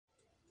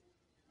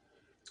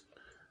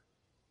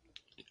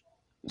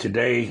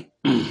Today,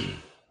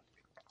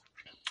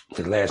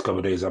 for the last couple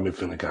of days, I've been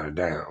feeling kind of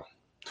down.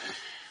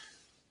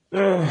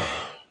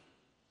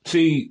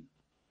 See,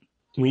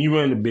 when you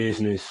run a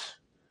business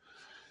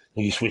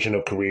and you're switching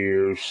up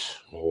careers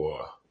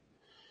or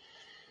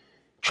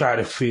try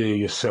to feel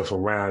yourself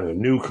around a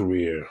new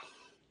career,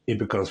 it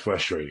becomes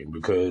frustrating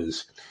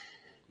because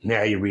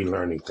now you're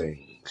relearning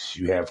things.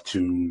 You have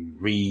to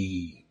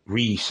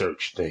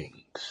research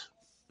things.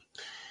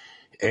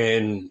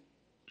 And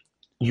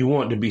you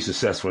want to be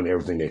successful in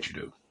everything that you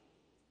do.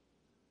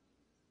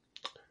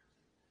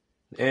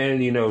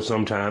 And,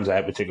 sometimes I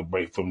have to take a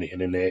break from the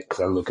internet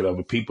because I look at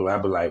other people. I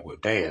be like, well,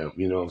 damn,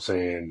 you know what I'm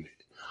saying?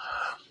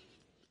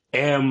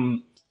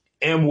 Am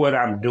what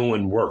I'm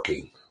doing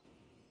working?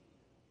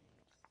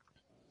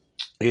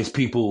 Is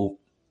people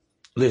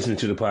listening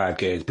to the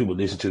podcast, people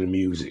listen to the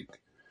music,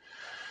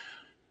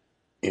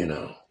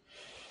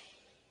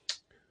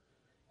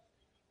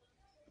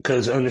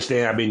 Because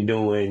understand, I've been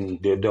doing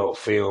the adult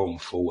film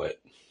for what?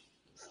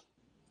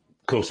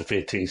 Close to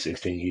 15,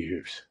 16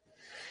 years.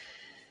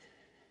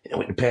 And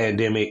with the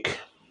pandemic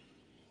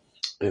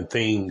and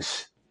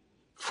things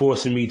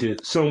forcing me to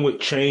somewhat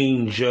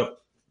change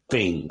up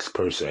things,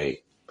 per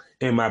se,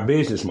 in my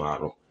business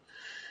model,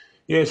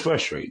 yeah, it's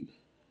frustrating.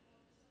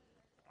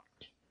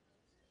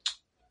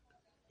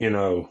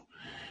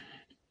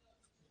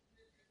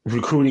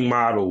 Recruiting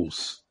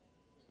models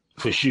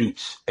for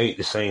shoots ain't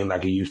the same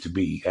like it used to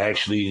be.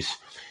 Actually, it's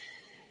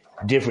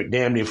different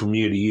damn near from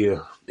year to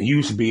year. It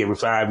used to be every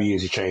 5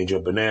 years it change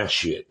up, but now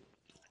shit.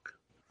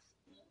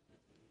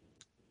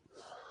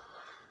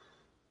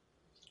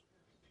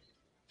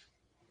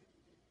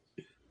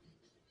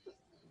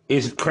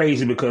 It's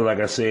crazy because, like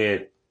I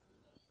said,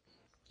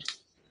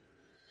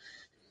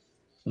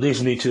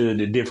 listening to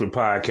the different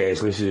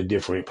podcasts, listening to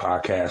different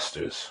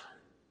podcasters,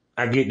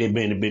 I get they've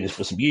been in the business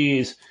for some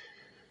years,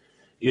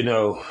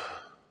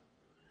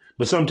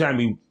 but sometimes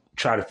we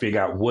try to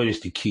figure out what is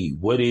the key.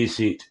 What is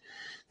it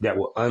that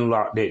will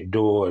unlock that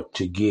door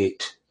to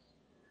get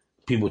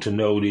people to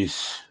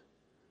notice,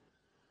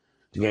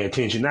 to gain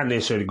attention, not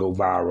necessarily go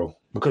viral,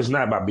 because it's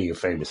not about being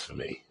famous for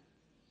me.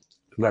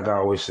 Like I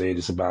always say,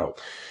 it's about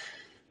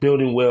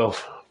building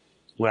wealth.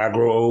 When I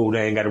grow old,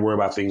 I ain't got to worry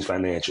about things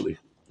financially.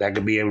 I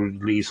could be able to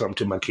leave something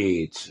to my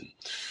kids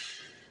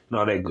and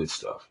all that good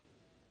stuff.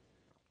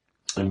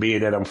 And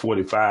being that I'm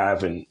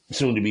 45 and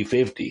soon to be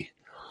 50,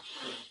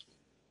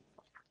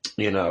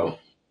 you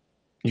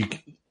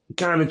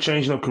kind of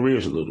changing up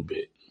careers a little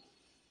bit.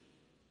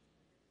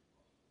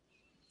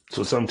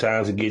 So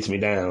sometimes it gets me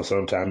down.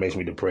 Sometimes it makes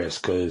me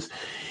depressed because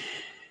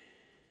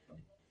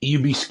you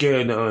be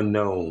scared of the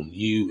unknown.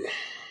 You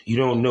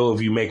don't know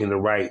if you're making the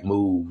right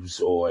moves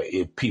or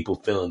if people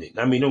feeling it.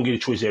 I mean, don't get a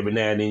choice every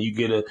now and then. You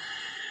get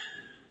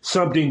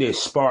something that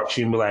sparks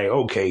you and be like,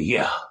 okay,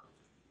 yeah,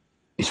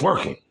 it's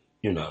working,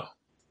 Then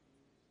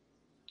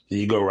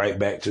you go right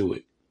back to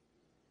it.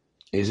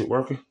 Is it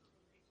working?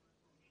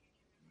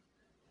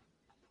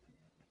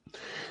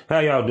 How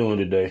y'all doing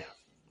today?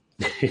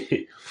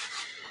 It's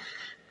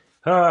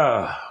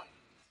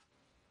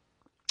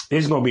going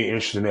to be an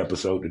interesting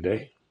episode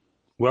today.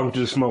 Welcome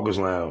to the Smokers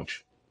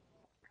Lounge.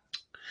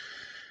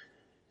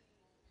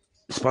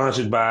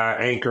 Sponsored by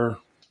Anchor.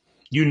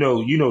 You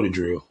know the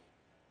drill.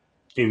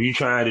 If you're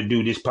trying to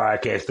do this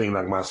podcast thing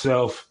like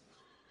myself,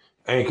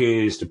 Anchor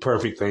is the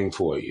perfect thing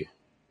for you.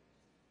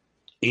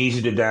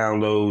 Easy to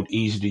download,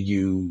 easy to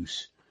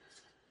use.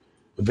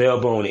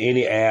 Available on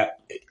any app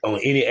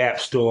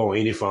store, on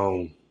any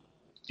phone.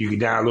 You can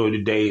download it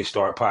today and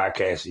start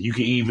podcasting. You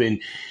can even,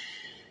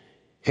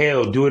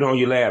 hell, do it on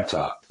your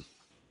laptop.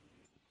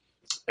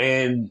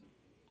 And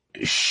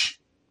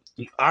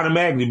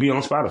automatically be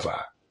on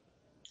Spotify.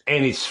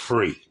 And it's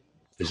free.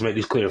 Let's make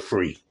this clear,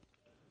 free.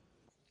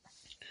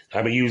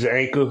 I've been using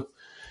Anchor,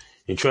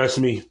 and trust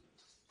me,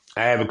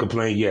 I haven't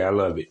complained yet. I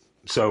love it.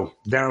 So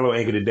download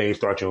Anchor today and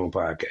start your own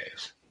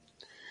podcast.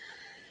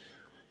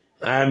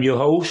 I'm your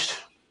host,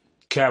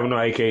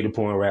 Kavanaugh, a.k.a. the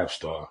Porn Rap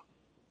Star.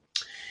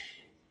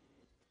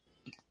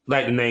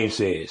 Like the name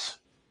says,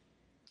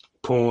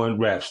 Porn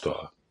Rap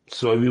Star.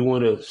 So if you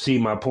want to see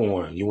my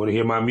porn, you want to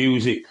hear my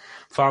music,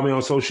 follow me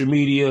on social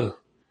media,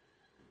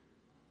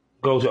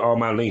 go to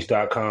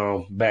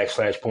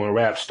allmylinks.com/Porn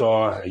Rap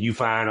Star, and you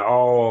find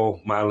all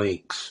my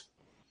links.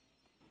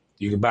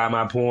 You can buy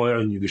my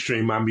porn, you can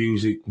stream my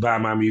music, buy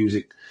my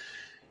music.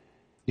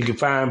 You can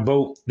find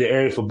both the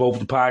area for both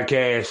the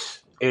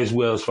podcasts, as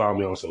well as follow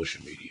me on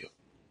social media.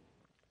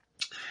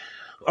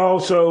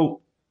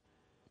 Also,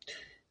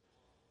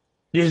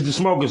 this is the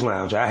Smokers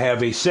Lounge. I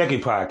have a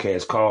second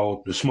podcast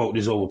called the Smoke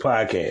This Over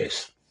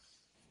Podcast,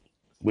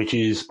 which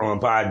is on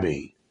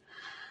Podbean.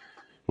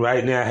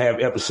 Right now I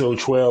have episode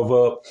 12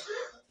 up,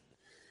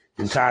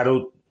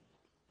 entitled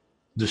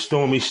The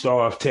Stormy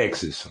Star of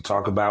Texas. I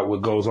talk about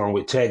what goes on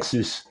with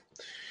Texas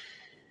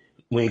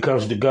when it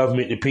comes to the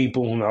government, the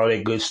people, and all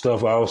that good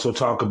stuff. I also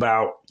talk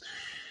about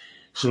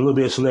a little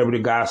bit of celebrity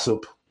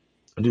gossip.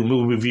 I do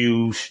movie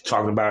reviews,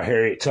 talking about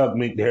Harriet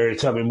Tubman, the Harriet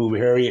Tubman movie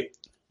Harriet.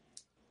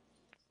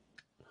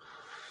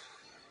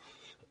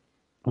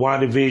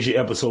 WandaVision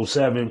episode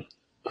 7.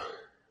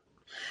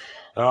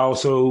 I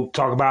also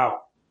talk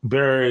about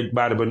Buried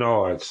by the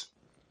Bernards.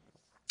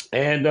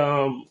 And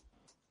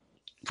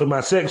for my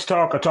sex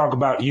talk, I talk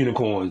about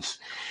unicorns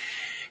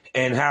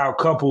and how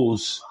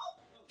couples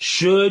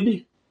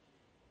should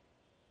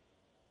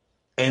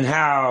and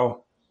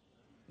how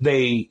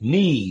they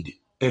need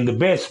and the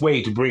best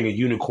way to bring a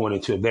unicorn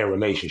into their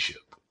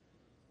relationship.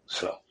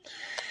 So,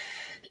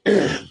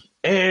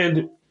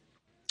 and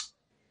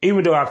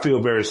even though I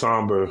feel very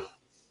somber,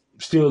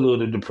 still a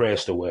little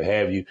depressed or what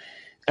have you,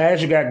 I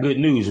actually got good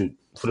news.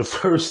 For the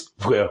first,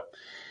 well,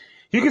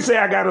 you can say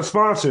I got a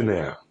sponsor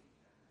now.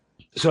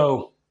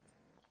 So,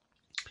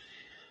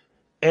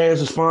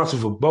 as a sponsor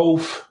for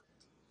both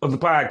of the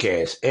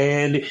podcasts,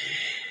 and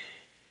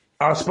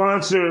our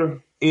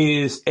sponsor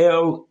is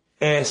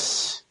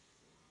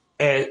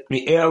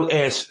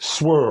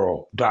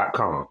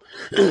lsswirl.com.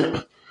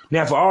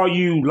 Now, for all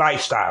you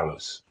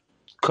lifestylers,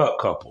 cut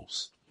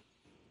couples,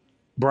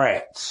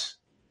 brats,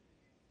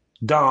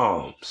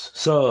 doms,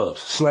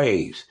 subs,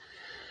 slaves,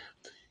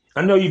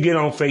 I know you get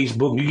on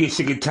Facebook, you get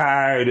sick and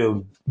tired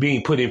of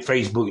being put in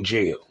Facebook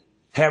jail,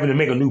 having to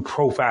make a new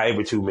profile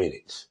every 2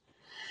 minutes.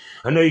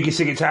 I know you get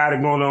sick and tired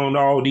of going on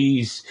all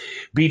these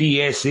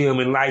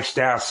BDSM and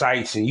lifestyle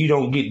sites and you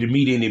don't get to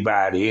meet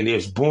anybody and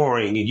it's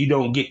boring and you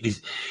don't get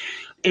this.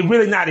 It's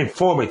really not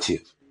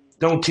informative.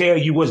 Don't tell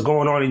you what's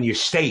going on in your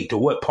state or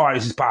what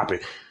parties is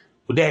popping.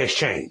 But that has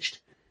changed.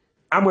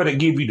 I'm going to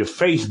give you the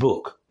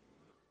Facebook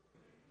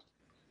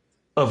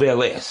of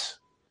LS,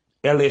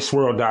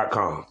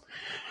 lsswirl.com.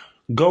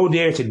 Go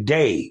there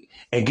today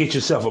and get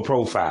yourself a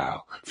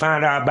profile.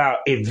 Find out about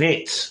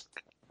events,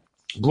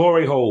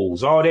 glory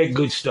holes, all that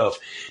good stuff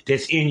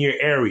that's in your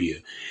area.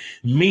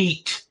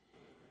 Meet,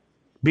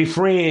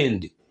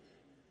 befriend,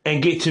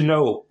 and get to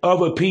know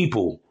other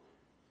people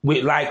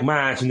with like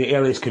minds in the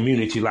LS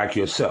community like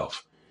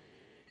yourself,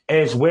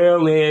 as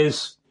well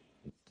as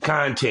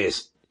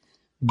contests,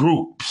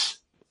 groups,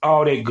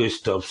 all that good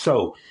stuff.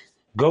 So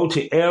go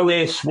to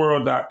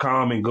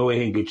lsswirl.com and go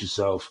ahead and get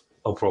yourself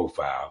a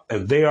profile.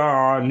 And they are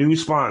our new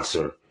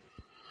sponsor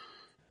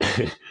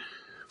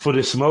for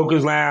the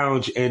Smokers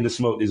Lounge and the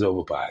Smoke Is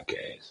Over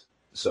podcast.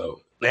 So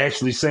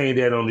actually saying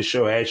that on the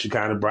show actually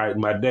kind of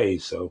brightened my day.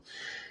 So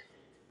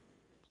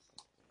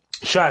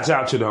shouts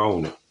out to the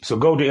owner. So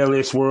go to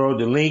LS World.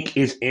 The link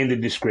is in the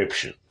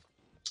description.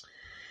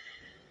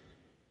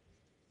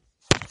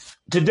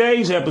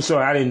 Today's episode,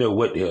 I didn't know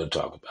what the hell to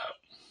talk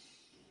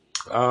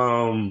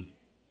about.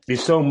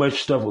 There's so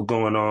much stuff was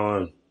going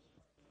on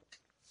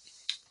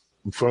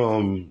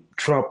from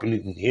Trump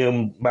and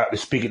him about to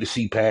speak at the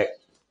CPAC.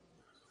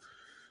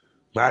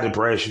 My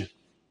depression.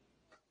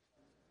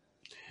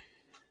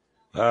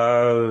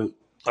 All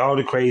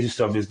the crazy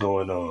stuff is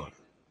going on.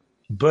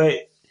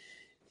 But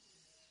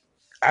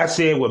I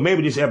said, well,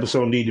 maybe this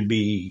episode need to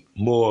be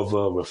more of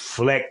a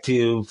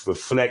reflection,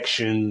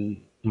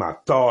 my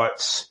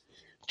thoughts,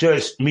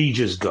 just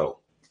go.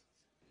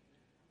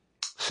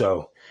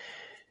 So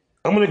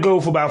I'm going to go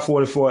for about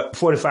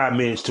 45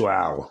 minutes to an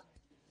hour.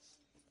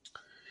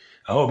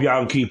 I hope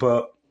y'all can keep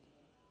up.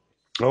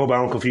 I hope I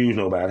don't confuse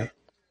nobody.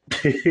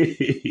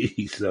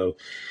 So,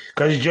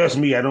 because it's just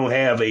me, I don't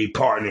have a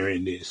partner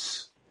in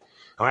this.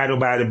 I don't have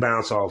nobody to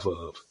bounce off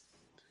of.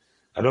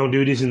 I don't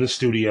do this in the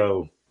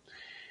studio.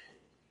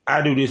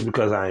 I do this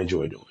because I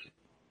enjoy doing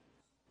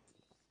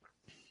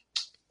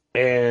it.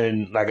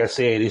 And like I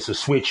said, it's a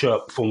switch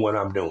up from what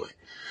I'm doing.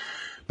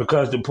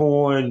 Because the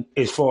porn,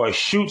 as far as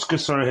shoots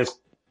concerned, has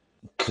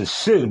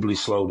considerably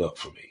slowed up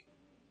for me.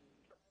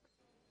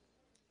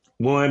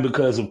 One,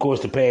 because, of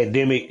course, the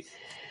pandemic.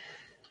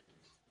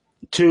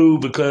 Two,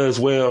 because,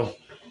 well,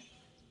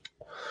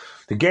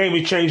 the game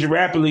is changing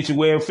rapidly to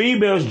where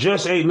females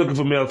just ain't looking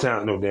for male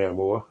talent no damn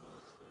more.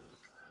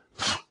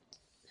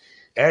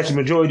 Actually,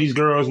 the majority of these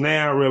girls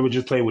now rather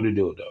just play with a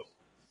dildo.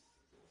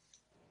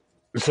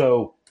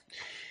 So,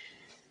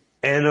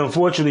 and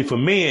unfortunately for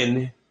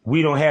men,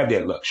 we don't have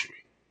that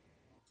luxury.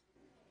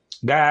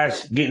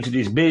 Guys get into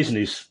this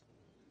business,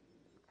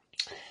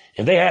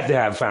 and they have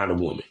to find a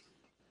woman.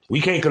 We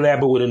can't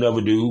collabo with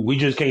another dude. We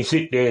just can't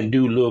sit there and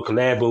do little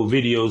collabo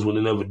videos with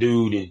another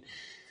dude and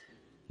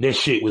that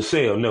shit would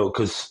sell. No,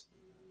 because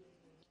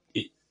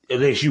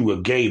unless you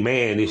a gay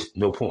man, there's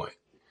no point.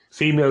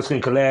 Females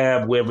can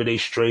collab whether they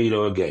straight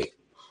or gay.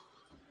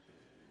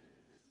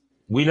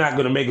 We're not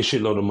going to make a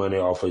shitload of money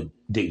off of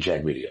dick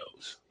jack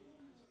videos.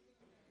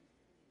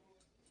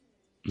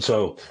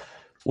 So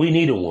we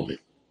need a woman.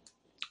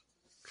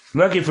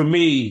 Lucky for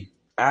me,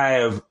 I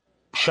have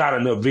shot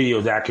enough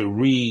videos that I can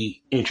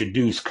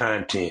reintroduce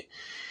content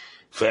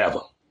forever.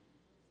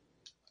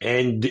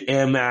 And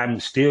am I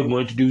still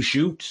going to do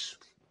shoots?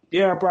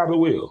 Yeah, I probably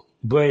will.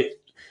 But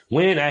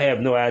when, I have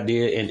no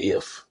idea, and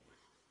if.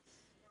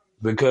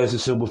 Because the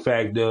simple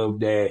fact of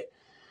that,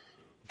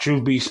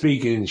 truth be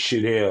speaking,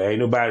 shit, hell, ain't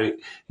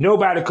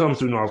nobody comes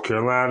through North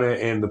Carolina,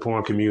 and the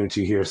porn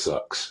community here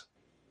sucks.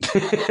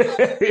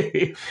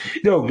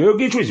 No, girl,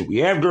 get twisted. We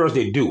have girls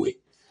that do it.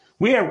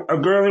 We have a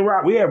girl in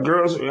Raleigh. We have a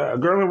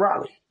girl in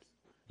Raleigh.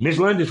 Miss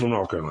London's from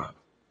North Carolina.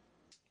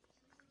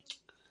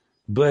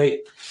 But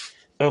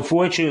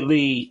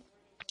unfortunately,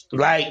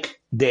 like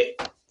the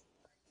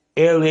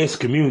LS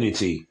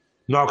community,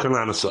 North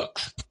Carolina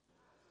sucks.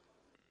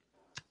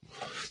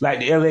 Like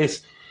the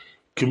LS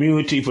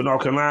community for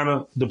North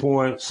Carolina, the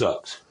porn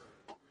sucks.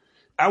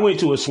 I went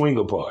to a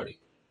swinger party.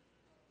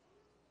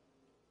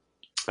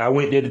 I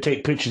went there to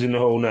take pictures in the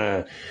whole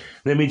nine.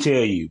 Let me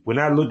tell you, when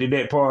I looked at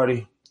that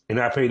party and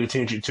I paid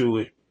attention to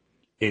it,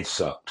 it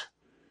sucked.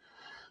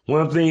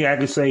 One thing I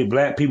can say,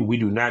 black people, we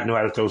do not know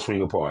how to throw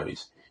swinger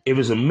parties. If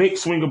it's a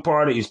mixed swinger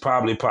party, it's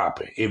probably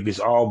popping. If it's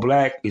all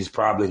black, it's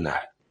probably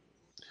not.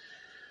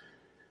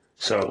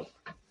 So,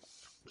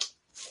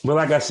 but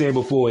like I said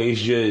before,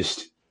 it's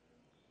just,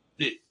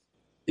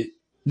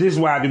 this is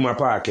why I do my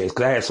podcast,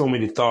 because I had so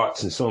many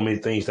thoughts and so many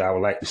things that I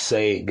would like to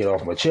say and get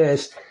off my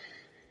chest.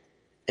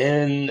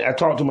 And I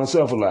talk to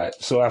myself a lot.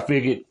 So I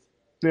figured,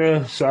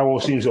 so I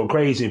won't seem so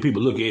crazy and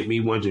people look at me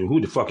wondering who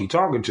the fuck he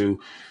talking to.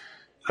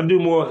 I do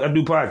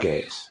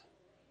podcasts.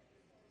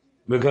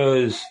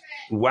 Because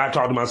why I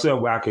talk to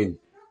myself where I can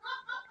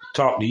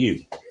talk to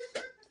you.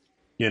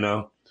 You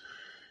know?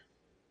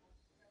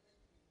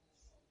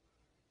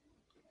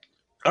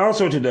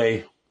 Also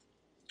today,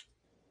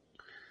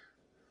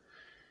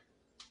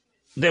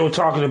 they were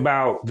talking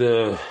about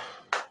the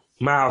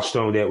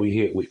milestone that we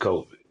hit with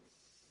COVID.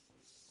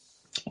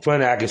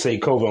 Funny, I can say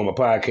COVID on my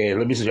podcast.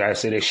 Let me try to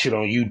say that shit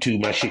on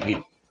YouTube. My shit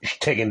get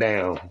taken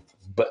down.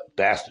 But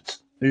bastards.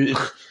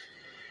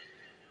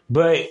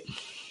 But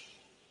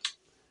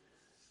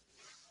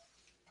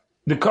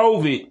the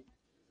COVID,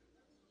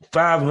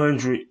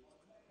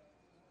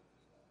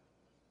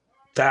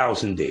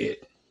 500,000 dead.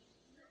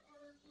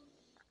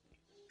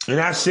 And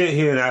I sit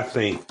here and I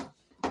think,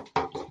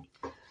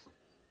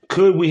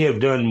 could we have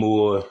done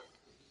more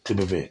to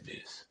prevent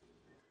this?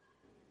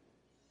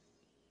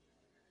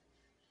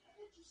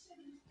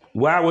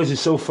 Why was it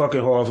so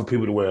fucking hard for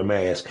people to wear a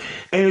mask?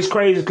 And it's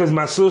crazy because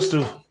my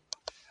sister,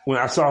 when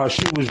I saw her,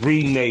 she was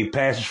reading a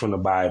passage from the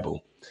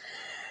Bible.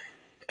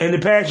 And the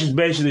passage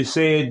basically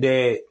said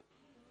that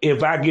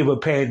if I give a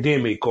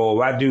pandemic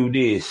or if I do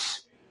this,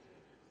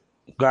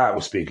 God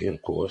was speaking,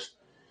 of course,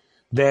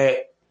 that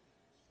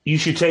you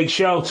should take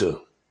shelter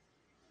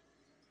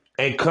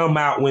and come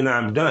out when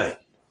I'm done.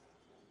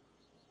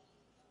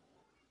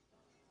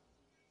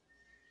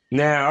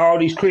 Now, all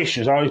these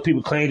Christians, all these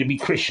people claim to be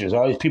Christians,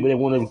 all these people that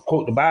want to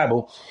quote the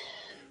Bible,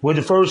 were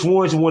the first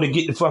ones who want to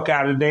get the fuck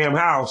out of the damn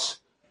house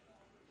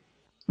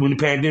when the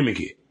pandemic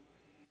hit.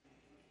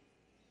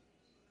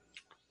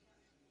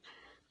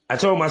 I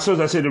told my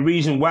sister, I said, the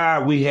reason why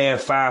we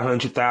have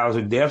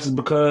 500,000 deaths is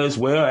because,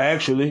 well,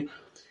 actually,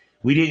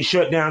 we didn't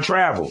shut down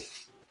travel.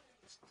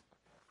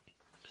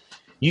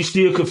 You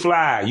still could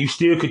fly. You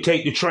still could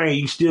take the train.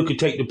 You still could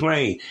take the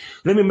plane.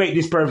 Let me make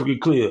this perfectly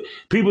clear.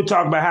 People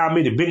talk about how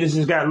many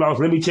businesses got lost.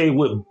 Let me tell you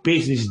what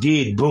business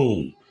did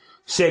boom.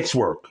 Sex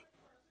work.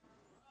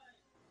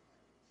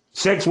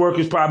 Sex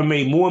workers probably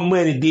made more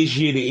money this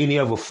year than any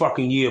other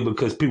fucking year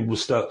because people were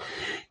stuck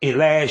in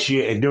last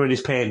year and during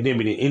this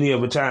pandemic than any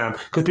other time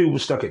because people were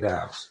stuck at the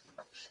house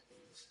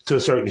to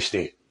a certain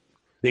extent.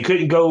 They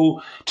couldn't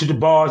go to the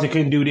bars. They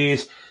couldn't do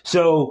this.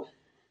 So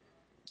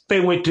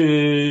they went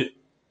to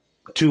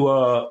you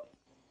know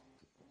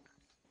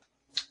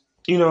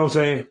what I'm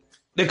saying?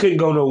 They couldn't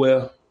go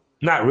nowhere.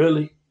 Not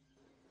really.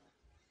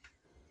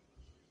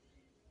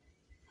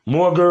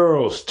 More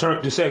girls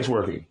turned to sex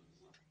working.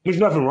 There's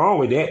nothing wrong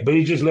with that, but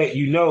it just let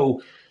you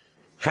know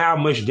how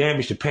much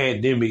damage the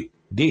pandemic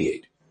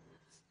did.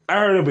 I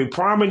heard of a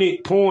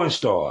prominent porn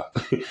star.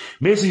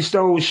 Missy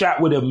Stone was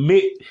shot with a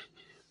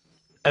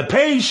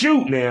paid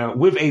shoot now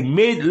with a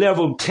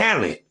mid-level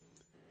talent.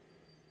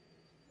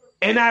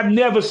 And I've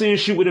never seen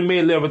shoot with a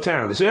mid-level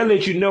talent. So that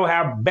lets you know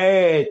how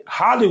bad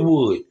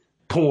Hollywood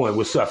porn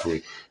was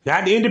suffering.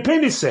 Not the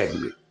independent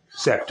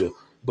sector,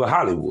 but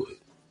Hollywood.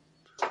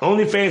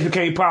 OnlyFans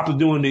became popular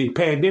during the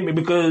pandemic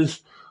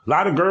because a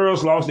lot of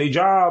girls lost their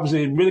jobs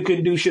and really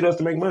couldn't do shit else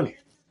to make money.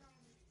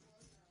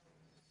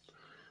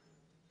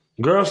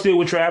 Girls still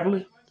were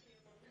traveling.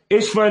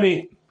 It's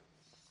funny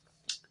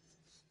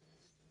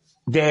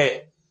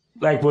that,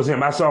 like for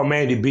example, I saw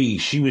Mandy B.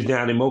 She was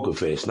down in Mocha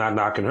Fest, not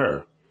knocking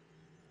her.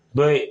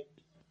 But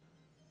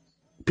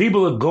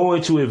people are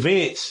going to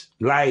events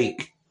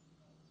like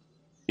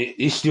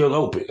it's still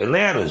open.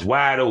 Atlanta's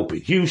wide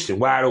open. Houston,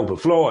 wide open.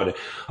 Florida.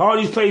 All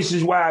these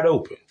places wide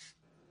open.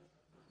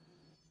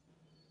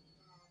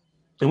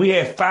 And we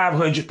had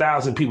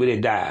 500,000 people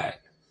that died.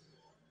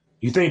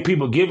 You think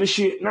people give a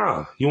shit?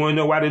 Nah. You want to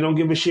know why they don't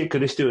give a shit? Because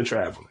they're still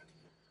traveling.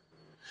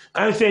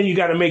 I understand you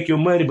got to make your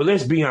money, but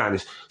let's be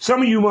honest.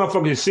 Some of you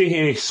motherfuckers sit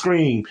here and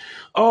scream,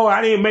 oh,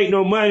 I didn't make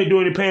no money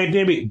during the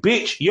pandemic.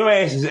 Bitch, your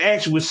ass is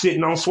actually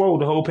sitting on swole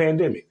the whole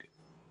pandemic.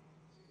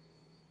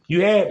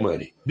 You had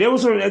money. There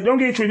was some, don't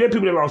get tricked. There are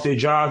people that lost their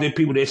jobs. There are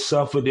people that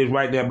suffered. They're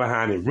right there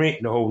behind it,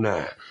 rent, the whole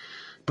nine.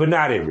 But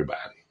not everybody.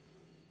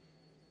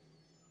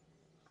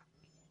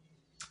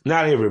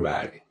 Not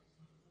everybody.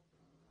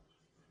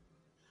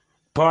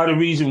 Part of the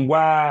reason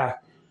why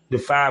the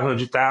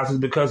 500,000 is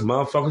because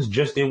motherfuckers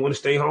just didn't want to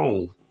stay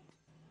home.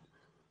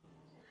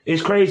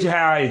 It's crazy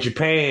how in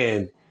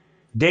Japan,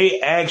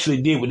 they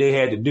actually did what they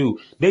had to do.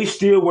 They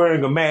still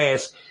wearing a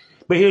mask,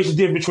 but here's the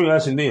difference between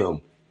us and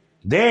them.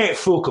 They're at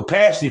full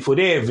capacity for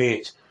their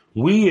events.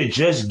 We are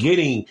just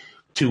getting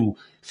to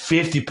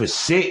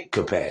 50%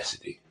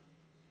 capacity.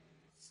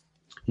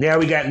 Now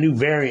we got new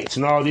variants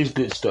and all this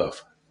good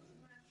stuff.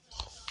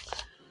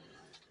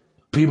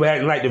 People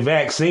acting like the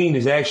vaccine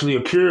is actually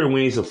a cure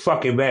when it's a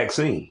fucking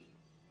vaccine.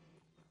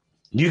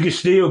 You can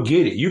still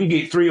get it. You can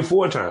get 3 or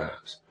 4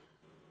 times.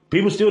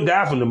 People still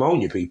die from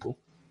pneumonia, people.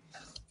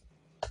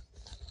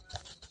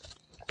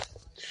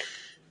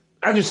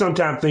 I just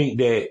sometimes think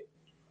that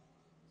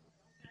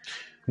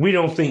we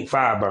don't think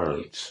fire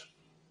burns.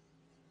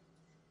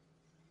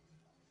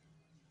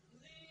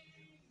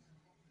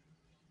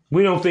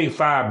 We don't think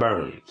fire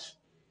burns.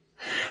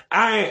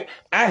 I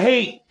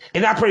hate,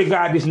 and I pray to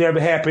God this never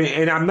happened,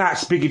 and I'm not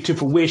speaking to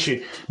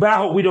fruition, but I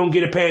hope we don't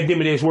get a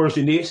pandemic that's worse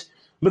than this,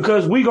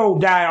 because we gonna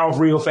die off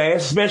real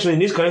fast, especially in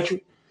this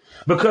country.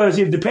 Because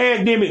if the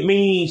pandemic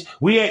means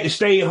we had to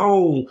stay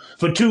home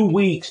for 2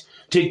 weeks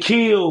to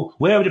kill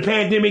whatever the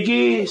pandemic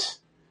is,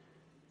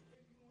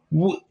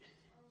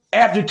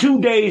 after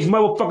 2 days,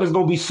 motherfuckers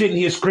gonna be sitting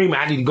here screaming,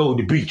 I need to go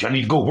to the beach, I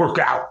need to go work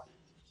out,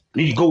 I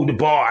need to go to the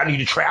bar, I need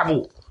to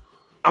travel,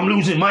 I'm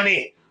losing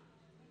money.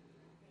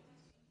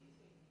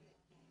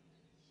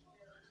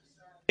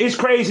 It's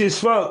crazy as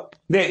fuck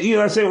that, you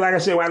know what I say, like I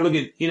said, when I look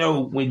at, you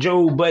know, when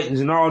Joe Buttons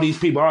and all these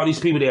people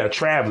that are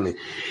traveling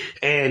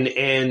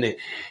and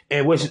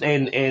what's his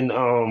name?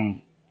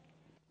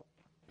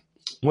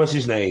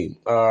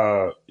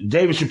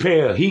 David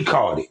Chappelle, he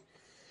caught it.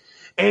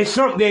 And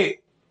something that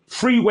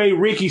Freeway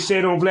Ricky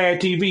said on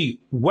Vlad TV,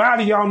 why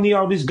do y'all need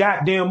all this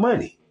goddamn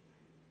money?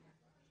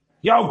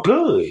 Y'all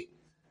good.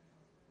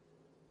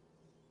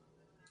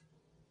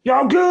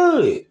 Y'all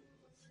good.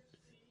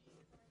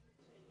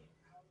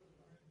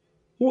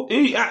 Well,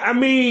 I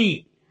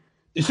mean,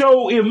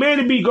 so if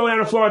Manny B go down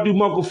to Florida do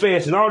Mocha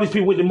Fest and all these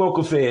people with the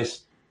Mocha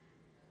Fest,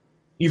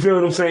 you feel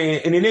what I'm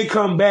saying? And then they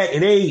come back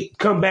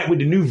with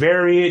the new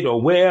variant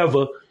or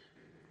whatever.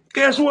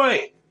 Guess what?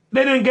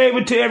 They done gave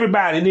it to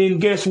everybody. And then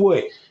guess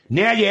what?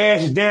 Now your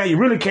ass is down. You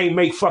really can't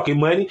make fucking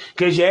money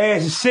because your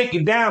ass is sick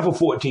and down for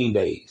 14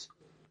 days.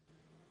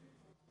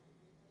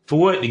 For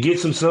what? To get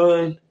some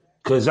sun?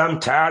 Because I'm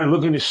tired of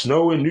looking at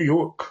snow in New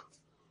York.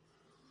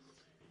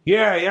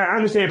 Yeah, I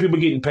understand people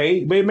getting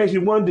paid, but it makes me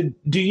wonder,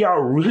 do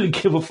y'all really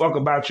give a fuck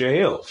about your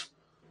health?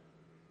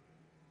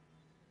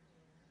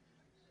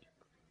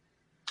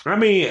 I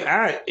mean,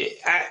 I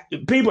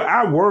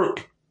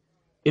work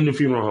in the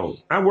funeral home.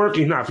 I work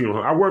in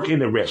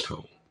the rest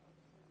home.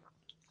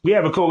 We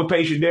have a COVID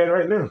patient there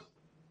right now.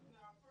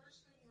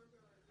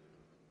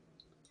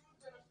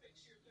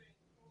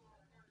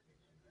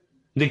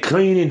 The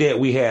cleaning that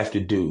we have to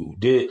do,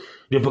 the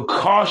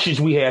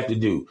precautions we have to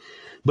do.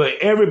 But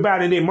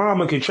everybody and their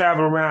mama can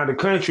travel around the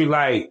country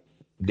like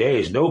there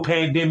is no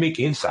pandemic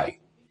in sight.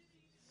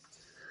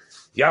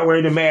 Y'all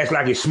wearing the mask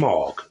like it's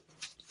smog.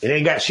 It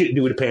ain't got shit to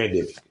do with the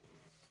pandemic.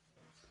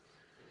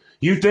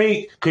 You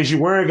think because you're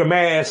wearing a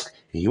mask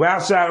and you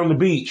outside on the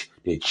beach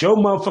that your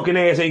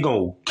motherfucking ass ain't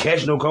gonna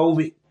catch no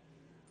COVID?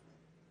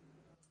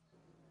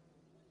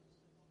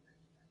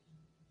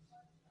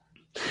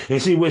 And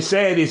see, what's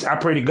sad is I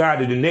pray to God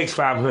that the next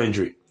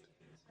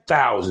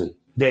 500,000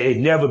 that it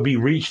never be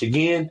reached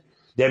again.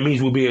 That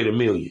means we'll be at 1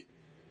 million.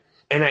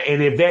 And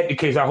if that's the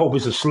case, I hope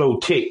it's a slow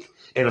tick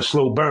and a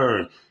slow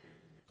burn.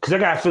 Because I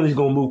got a feeling it's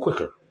going to move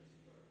quicker.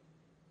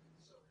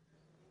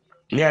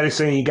 Now they're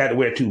saying you got to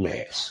wear 2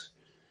 masks.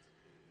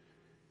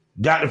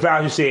 Dr.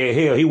 Fauci said,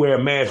 hell, he wear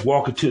a mask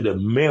walking to the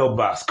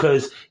mailbox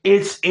because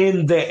it's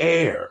in the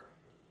air.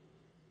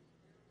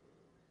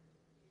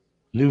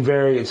 New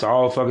variants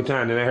all fucking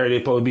time. And I heard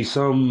there's supposed to be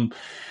some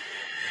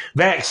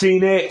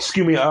vaccine X,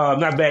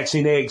 not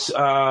vaccine X,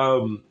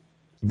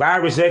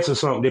 Virus X or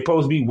something. They're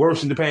supposed to be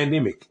worse than the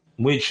pandemic,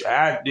 which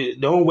the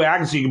only way I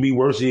can see it can be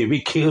worse is if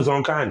it kills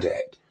on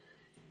contact.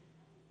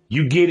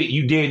 You get it,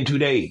 you dead in 2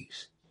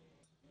 days.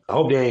 I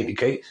hope that ain't the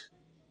case.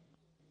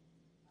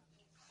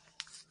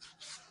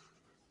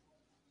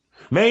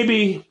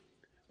 Maybe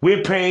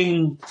we're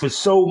paying for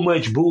so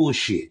much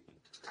bullshit.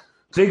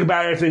 Think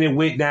about everything that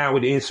went down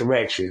with the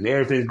insurrection.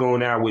 Everything's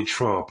going down with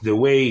Trump. The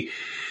way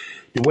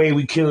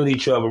we killing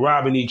each other,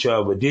 robbing each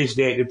other, this,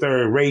 that, the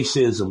third,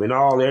 racism,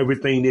 and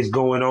everything that's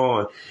going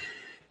on.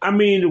 I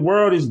mean, the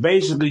world is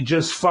basically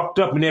just fucked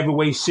up in every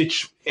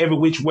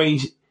which way,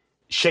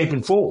 shape,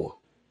 and form.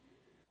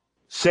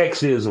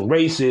 Sexism,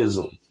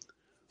 racism.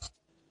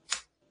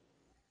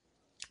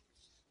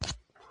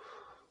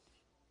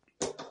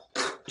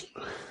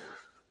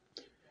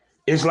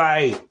 It's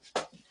like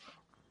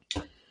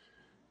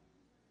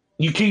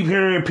you keep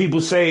hearing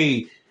people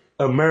say,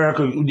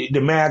 America,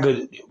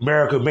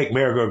 America, make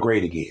America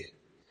great again.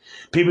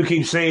 People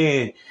keep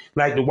saying,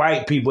 like the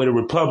white people, the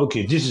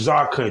Republicans, this is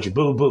our country,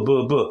 blah, blah,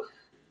 blah, blah.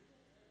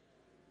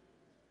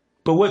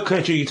 But what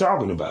country are you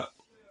talking about?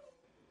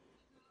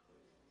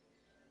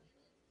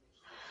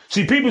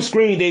 See, people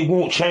scream they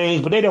won't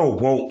change, but they don't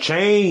won't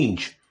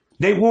change.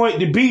 They want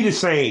it to be the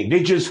same.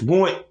 They just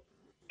want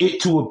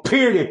it to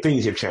appear that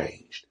things have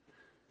changed.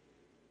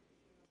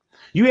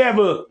 You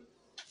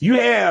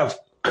have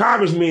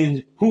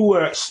congressmen who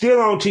are still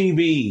on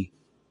TV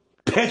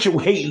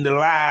perpetuating the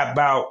lie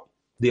about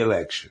the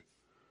election.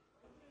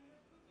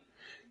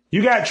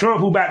 You got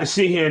Trump who about to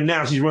sit here and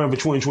announce he's running for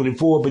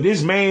 2024, but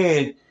this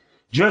man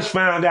just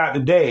found out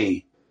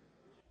today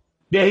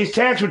that his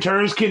tax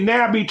returns can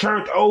now be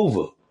turned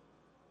over.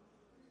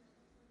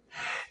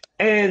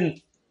 And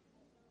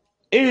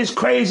it is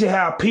crazy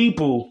how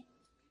people,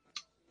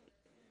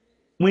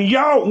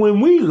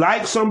 when we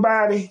like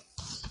somebody,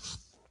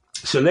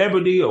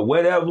 celebrity or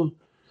whatever,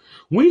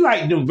 we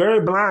like them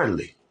very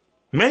blindly.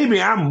 Maybe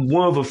I'm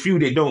one of a few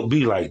that don't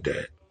be like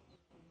that.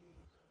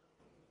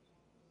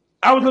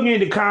 I was looking at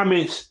the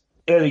comments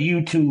at a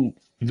YouTube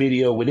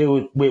video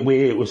where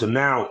it was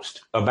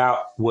announced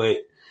about what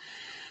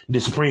the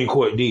Supreme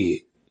Court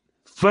did.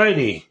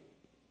 Funny,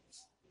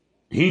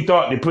 he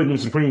thought that putting the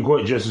Supreme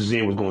Court justice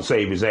in was going to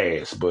save his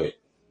ass, but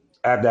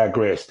I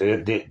digress. I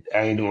ain't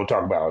going to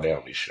talk about all that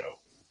on this show.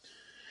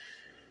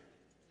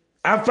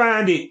 I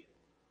find it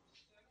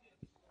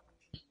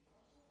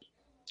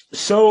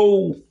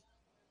so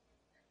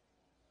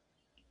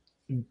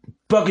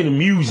fucking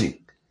amusing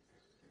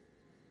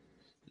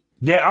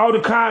that all the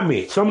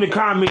comments, some of the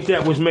comments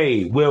that was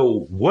made,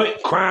 well,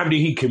 what crime did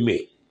he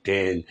commit?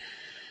 And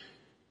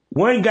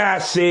one guy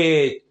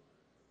said,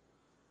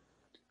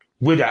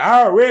 well, the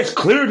IRS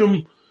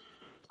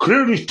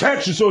cleared his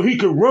taxes so he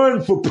could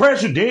run for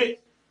president.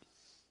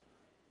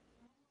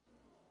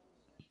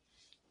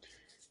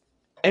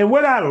 And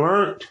what I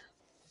learned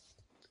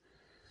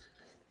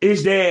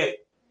is that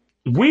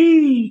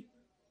we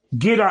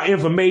get our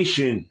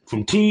information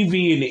from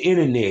TV and the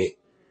internet,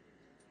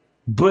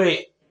 but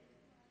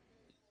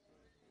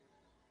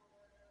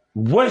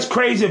what's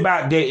crazy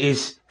about that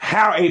is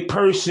how a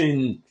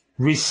person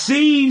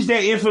receives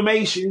that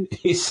information.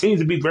 It seems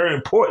to be very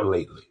important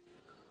lately.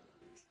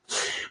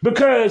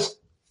 Because,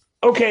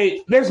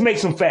 okay, let's make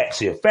some facts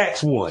here.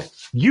 Facts one,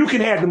 you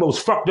can have the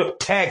most fucked up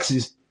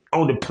taxes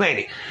on the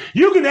planet.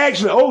 You can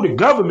actually owe the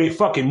government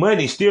fucking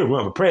money and still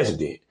run for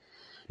president.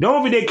 The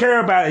only thing they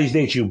care about is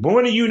that you're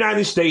born in the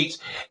United States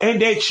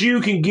and that you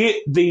can get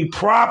the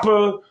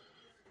proper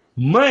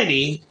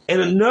money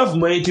and enough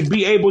money to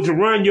be able to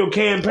run your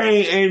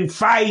campaign and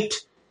fight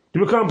to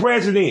become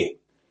president.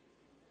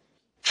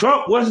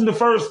 Trump wasn't the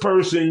first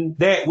person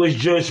that was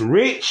just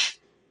rich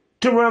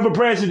to run for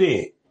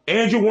president.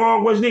 Andrew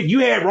Wong wasn't it. You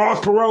had Ross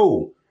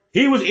Perot.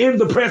 He was in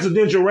the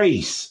presidential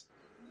race.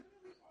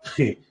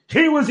 He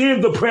was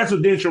in the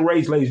presidential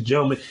race, ladies and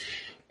gentlemen,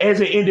 as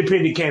an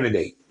independent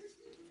candidate.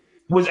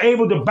 Was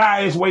able to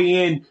buy his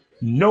way in,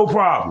 no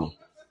problem.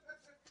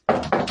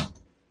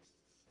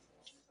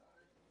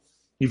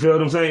 You feel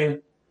what I'm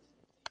saying?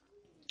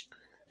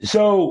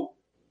 So,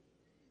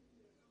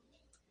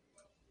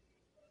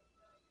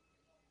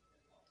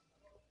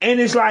 and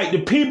it's like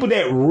the people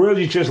that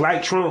really just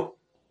like Trump,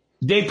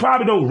 they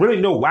probably don't really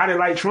know why they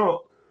like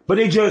Trump, but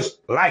they just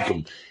like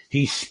him.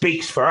 He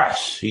speaks for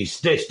us. He's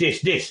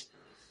this.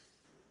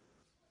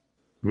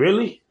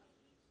 Really?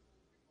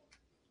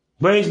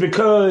 But it's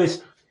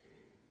because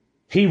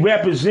he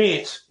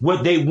represents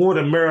what they want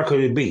America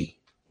to be.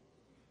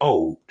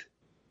 Old.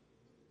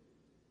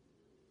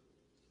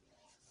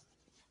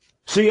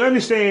 See,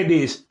 understand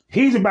this.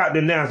 He's about to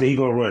announce that he's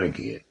going to run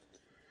again.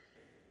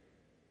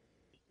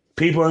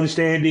 People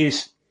understand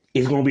this.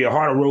 It's going to be a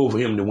harder road for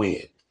him to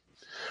win.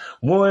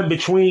 One,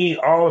 between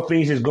all the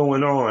things that's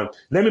going on,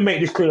 let me make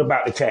this clear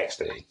about the tax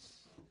thing.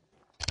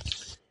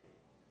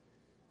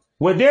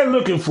 What they're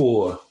looking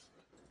for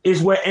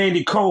is what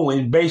Andy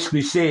Cohen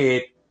basically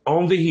said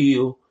on the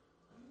Hill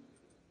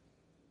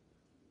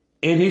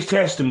in his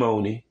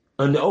testimony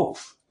under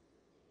oath.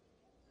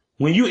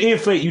 When you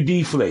inflate, you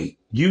deflate.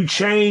 You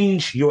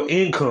change your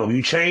income.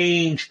 You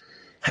change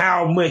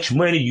how much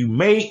money you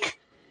make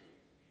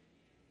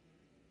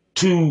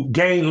to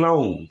gain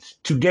loans,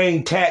 to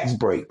gain tax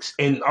breaks,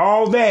 and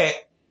all that.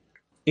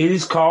 It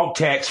is called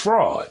tax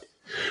fraud.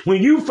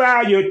 When you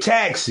file your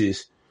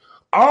taxes,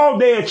 all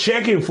they're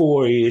checking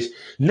for is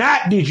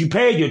not did you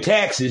pay your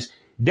taxes.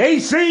 They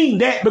seen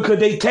that because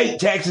they take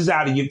taxes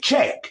out of your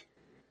check.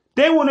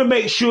 They want to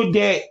make sure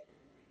that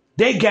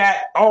they got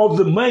all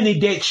the money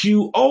that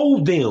you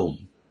owe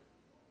them.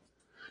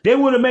 They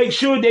want to make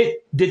sure that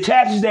the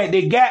taxes that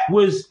they got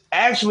was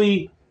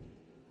actually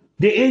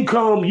the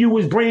income you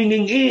was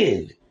bringing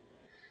in.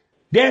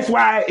 That's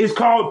why it's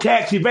called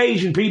tax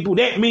evasion, people.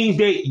 That means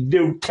that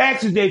the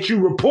taxes that you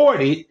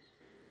reported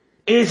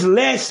is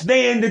less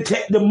than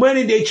the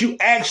money that you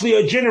actually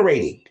are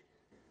generating.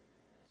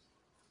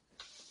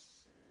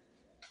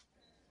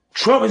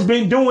 Trump has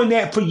been doing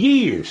that for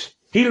years.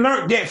 He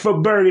learned that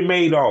from Bernie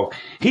Madoff.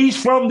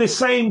 He's from the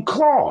same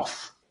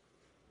cloth.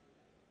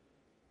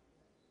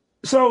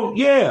 So,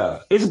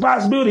 yeah, it's a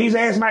possibility his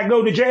ass might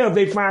go to jail if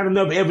they find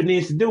enough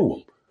evidence to do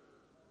him.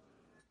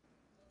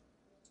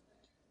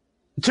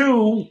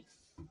 Two,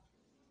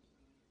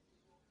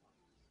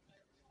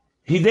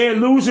 they're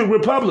losing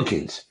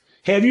Republicans.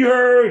 Have you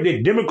heard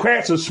that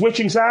Democrats are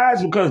switching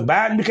sides because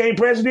Biden became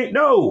president?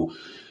 No.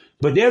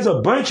 But there's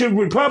a bunch of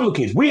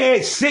Republicans. We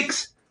had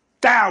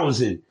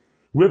 6,000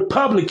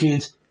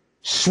 Republicans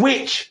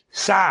switch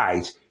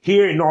sides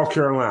here in North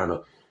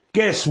Carolina.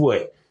 Guess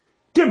what?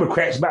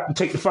 Democrats about to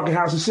take the fucking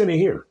House and Senate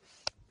here.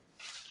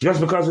 Just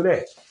because of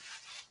that.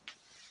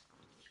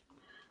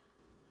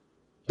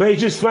 But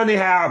it's just funny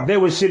how they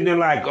were sitting there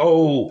like,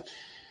 oh,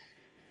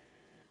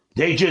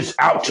 they just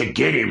out to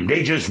get him.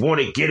 They just want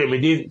to get him.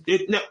 And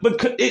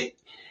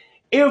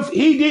if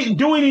he didn't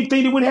do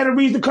anything, they wouldn't have a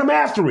reason to come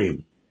after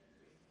him.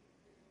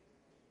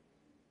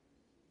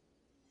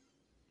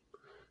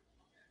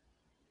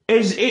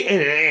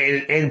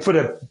 And for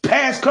the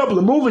past couple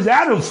of movies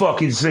I done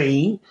fucking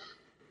seen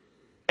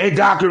and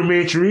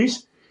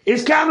documentaries,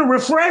 it's kind of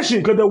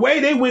refreshing because the way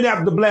they went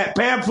after the Black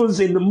Panthers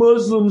and the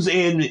Muslims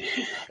and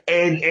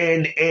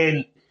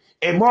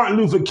Martin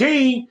Luther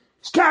King,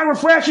 it's kind of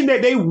refreshing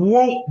that they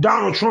want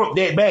Donald Trump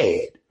that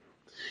bad.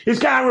 It's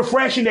kind of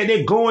refreshing that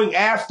they're going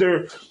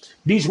after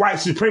these white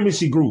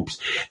supremacy groups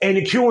and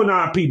the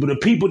QAnon people, the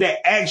people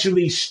that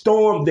actually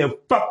stormed their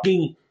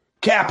fucking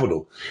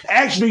Capitol.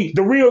 Actually,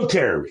 the real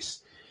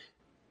terrorists.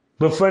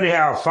 But funny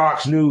how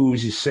Fox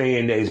News is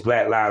saying that it's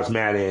Black Lives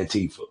Matter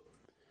Antifa.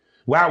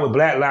 Why would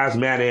Black Lives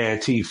Matter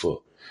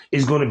Antifa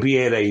is going to be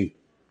at a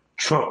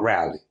Trump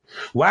rally?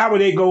 Why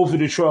would they go through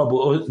the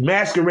trouble of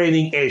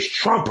masquerading as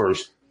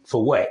Trumpers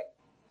for what?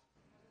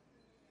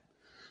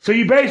 So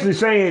you're basically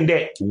saying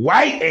that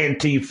white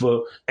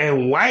Antifa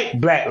and white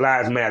Black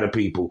Lives Matter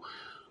people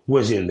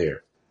was in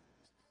there.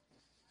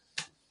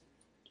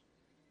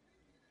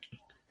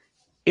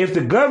 If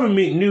the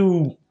government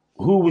knew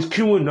who was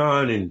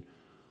QAnon and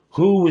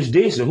who was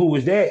this and who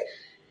was that,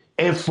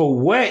 and for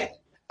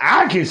what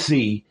I can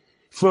see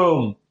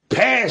from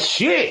past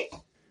shit,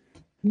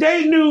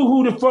 they knew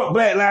who the fuck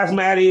Black Lives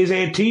Matter is,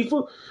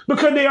 Antifa,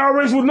 because they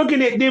always were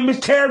looking at them as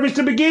terrorists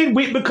to begin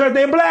with because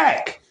they're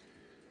black.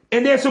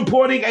 And they're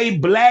supporting a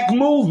black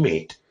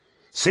movement.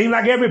 Seems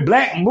like every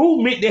black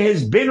movement that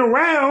has been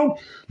around,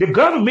 the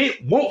government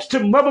wants to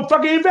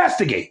motherfucking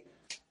investigate.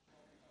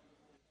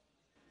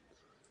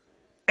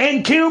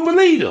 And kill the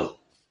leader.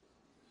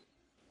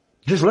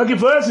 Just looking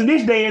for us in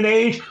this day and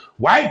age,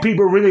 white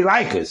people really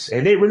like us.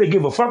 And they really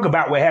give a fuck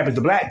about what happens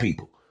to black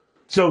people.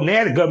 So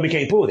now the government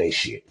can't pull that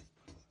shit.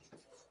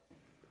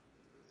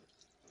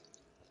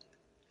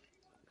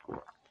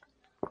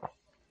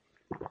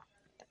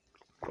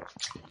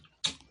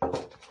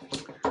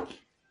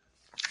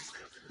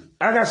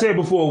 Like I said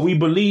before,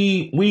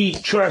 we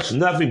trust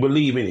nothing,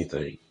 believe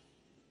anything.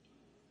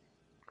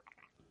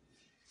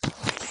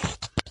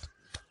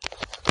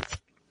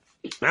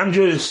 I'm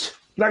just,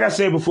 like I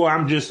said before,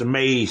 I'm just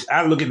amazed.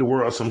 I look at the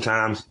world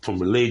sometimes from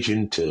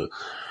religion to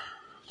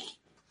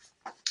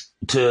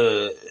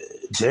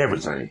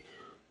everything.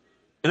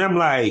 And I'm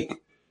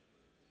like,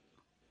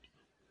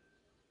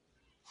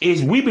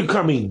 is we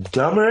becoming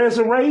dumber as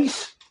a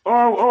race or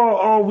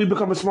are we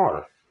becoming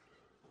smarter?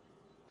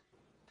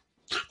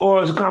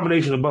 Or it's a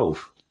combination of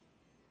both?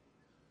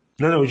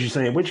 I know what you're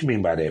saying. What you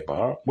mean by that,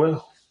 Bob?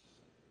 Well,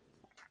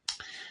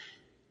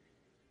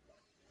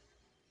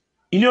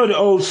 you know the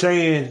old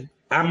saying,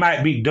 I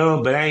might be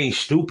dumb, but I ain't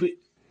stupid?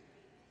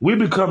 We're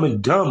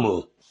becoming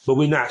dumber, but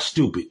we're not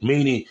stupid.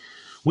 Meaning,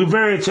 we're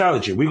very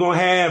intelligent. We're going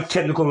to have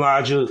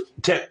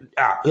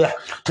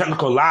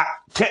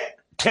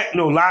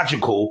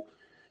technological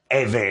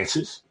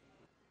advances.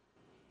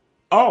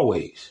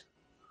 Always.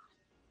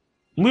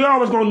 We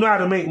always going to know how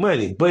to make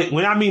money. But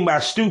what I mean by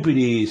stupid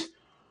is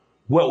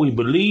what we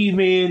believe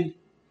in,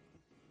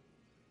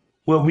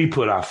 what we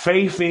put our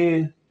faith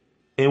in,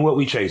 and what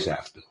we chase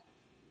after.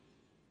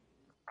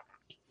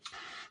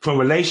 From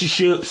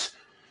relationships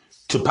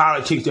to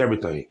politics to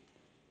everything.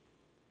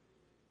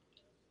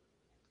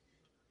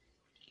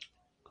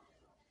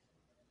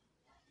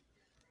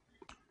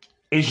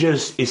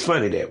 It's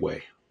funny that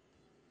way.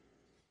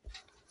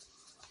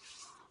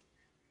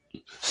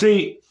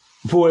 See,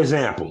 for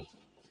example,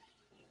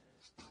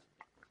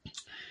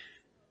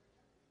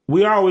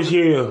 we always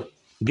hear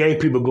gay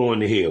people going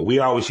to hell. We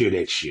always hear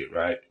that shit,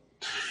 right?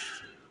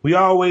 We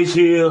always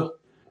hear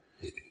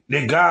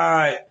that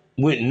God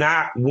would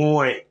not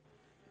want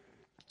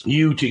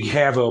you to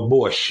have an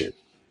abortion.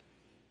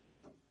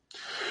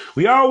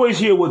 We always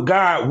hear what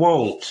God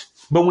wants,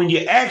 but when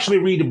you actually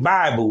read the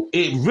Bible,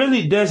 it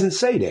really doesn't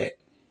say that.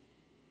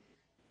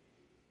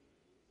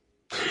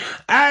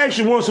 I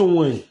actually want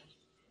someone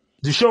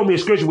to show me a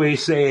scripture where he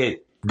said,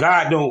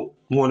 God don't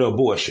want an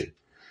abortion.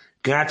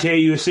 Can I tell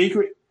you a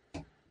secret?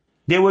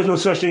 There was no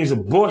such thing as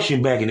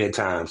abortion back in that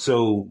time,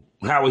 so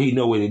how would he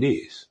know what it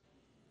is?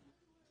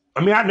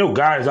 I mean, I know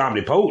God is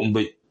omnipotent,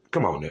 but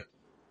come on now.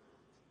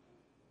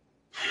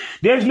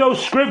 There's no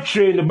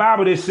scripture in the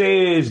Bible that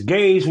says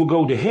gays will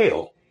go to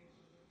hell.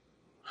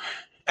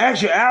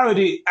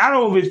 Actuality, I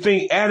don't even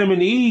think Adam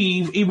and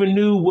Eve even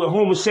knew what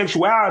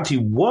homosexuality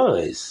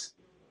was.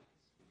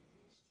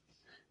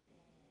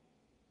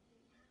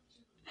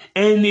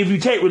 And if you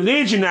take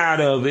religion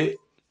out of it,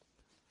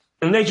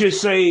 and they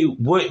just say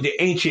what the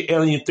ancient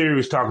alien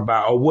theories talk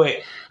about, or what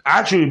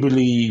I truly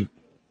believe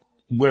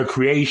where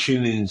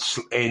creation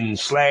and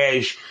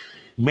slash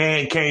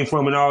man came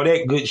from and all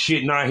that good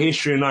shit in our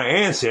history and our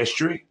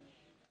ancestry.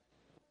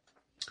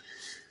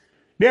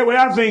 Then what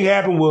I think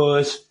happened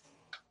was,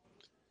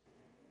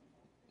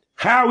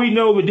 how we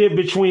know the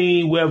difference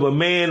between whether a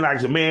man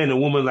likes a man and a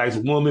woman likes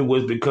a woman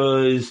was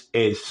because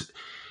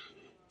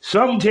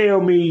some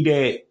tell me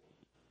that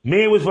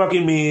men was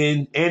fucking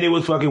men and they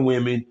was fucking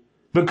women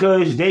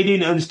because they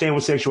didn't understand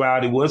what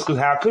sexuality was, because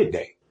how could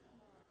they?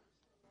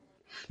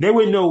 They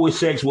wouldn't know what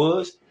sex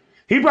was.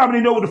 He probably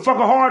didn't know what the fuck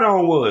a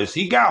hard-on was.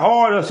 He got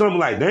hard or something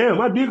like, damn,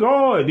 my dick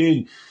hard.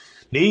 Then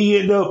he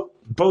ended up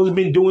supposed to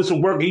been doing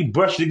some work. He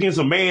brushed against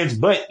a man's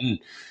butt and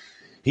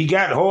he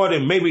got hard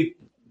and maybe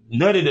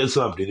nutted or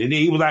something. And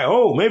then he was like,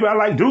 oh, maybe I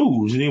like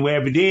dudes. And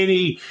then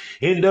he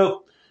ended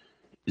up,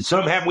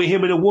 something happened with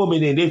him and a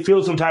woman and they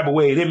feel some type of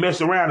way. They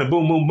messed around and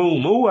boom, boom,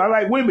 boom. Ooh, I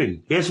like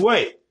women. Guess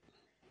what?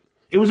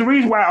 It was the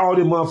reason why all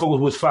them motherfuckers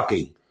was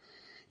fucking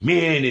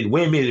men and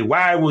women, and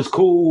why it was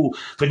cool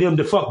for them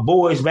to fuck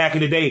boys back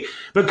in the day,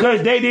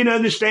 because they didn't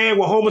understand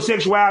what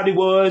homosexuality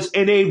was,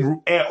 and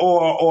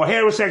or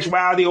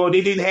heterosexuality, or they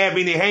didn't have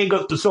any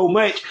hang-ups to so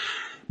much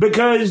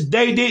because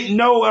they didn't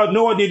know,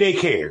 nor did they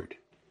cared.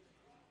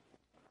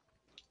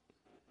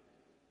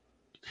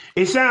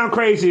 It sounds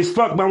crazy as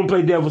fuck, but I'm gonna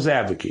play devil's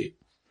advocate.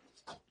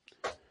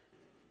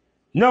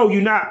 No,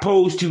 you're not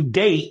supposed to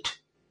date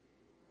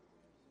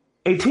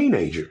a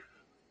teenager.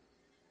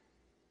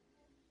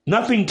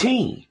 Nothing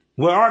teen.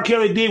 What R.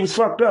 Kelly did was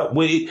fucked up.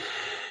 What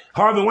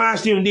Harvey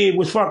Weinstein did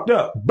was fucked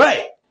up.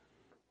 But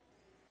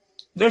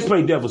let's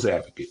play devil's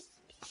advocate.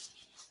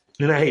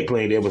 And I hate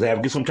playing devil's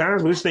advocate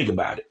sometimes, but let's think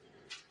about it.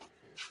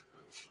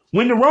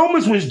 When the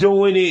Romans was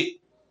doing it,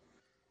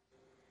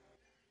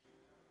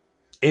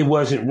 it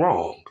wasn't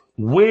wrong.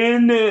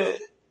 When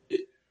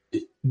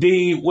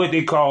what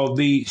they call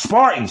the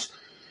Spartans,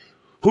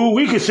 who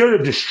we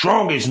consider the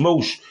strongest,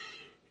 most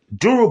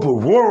durable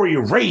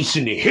warrior race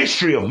in the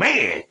history of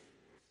man,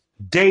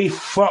 they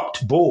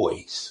fucked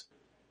boys.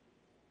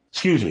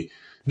 Excuse me.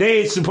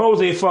 They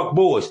supposedly fucked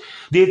boys.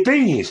 The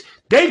thing is,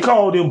 they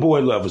called them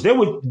boy lovers. They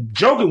were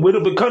joking with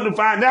it, but come to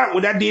find out,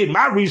 when I did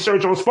my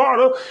research on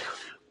Sparta,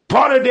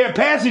 part of their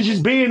passage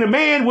as being a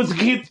man was to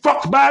get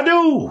fucked by a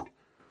dude.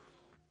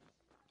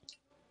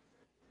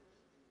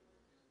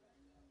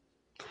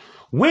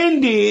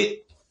 When did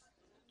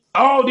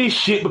all this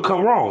shit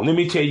become wrong? Let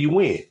me tell you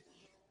when.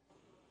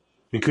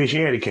 When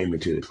Christianity came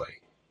into the play.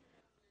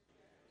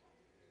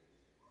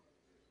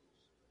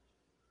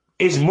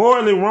 It's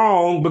morally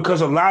wrong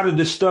because a lot of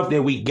the stuff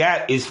that we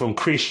got is from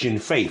Christian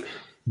faith,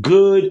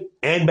 good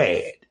and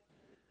bad.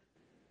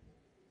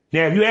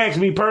 Now, if you ask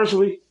me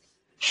personally,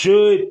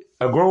 should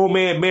a grown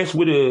man mess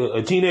with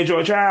a teenager or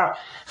a child?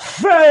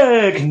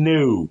 Fuck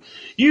no.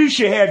 You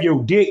should have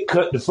your dick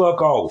cut the fuck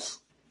off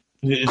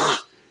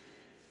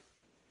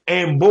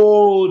and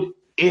boiled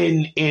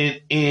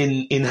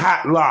in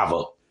hot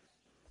lava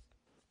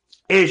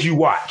as you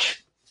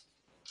watch,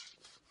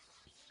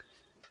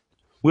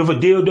 with a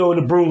dildo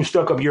and a broom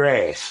stuck up your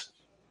ass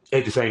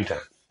at the same time.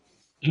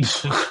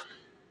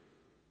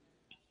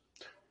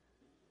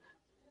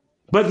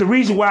 But the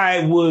reason why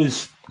it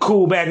was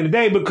cool back in the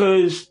day,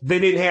 because they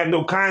didn't have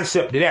no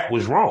concept that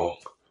was wrong.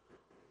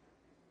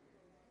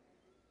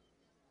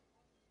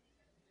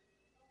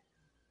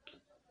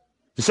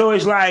 So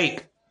it's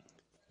like,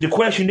 the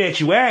question that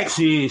you ask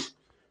is,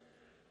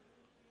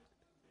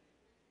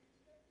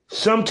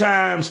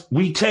 sometimes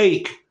we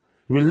take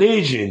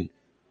religion.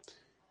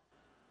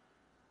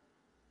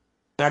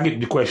 I'll get to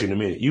the question in a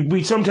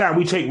minute. Sometimes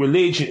we take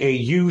religion and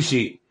use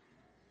it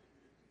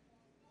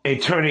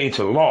and turn it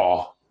into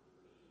law.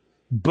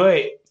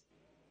 But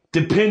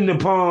depending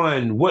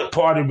upon what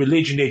part of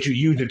religion that you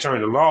use to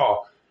turn to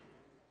law,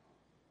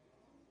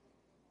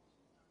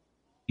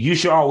 you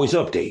should always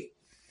update.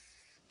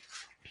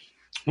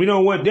 That's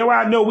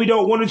why I know we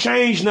don't want to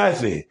change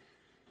nothing.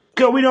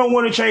 Because we don't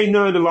want to change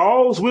none of the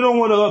laws. We don't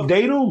want to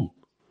update them.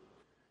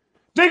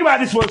 Think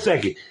about this for a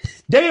second.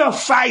 They are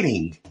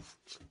fighting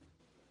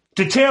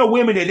to tell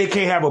women that they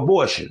can't have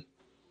abortion.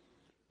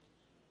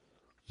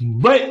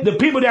 But the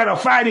people that are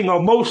fighting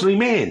are mostly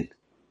men.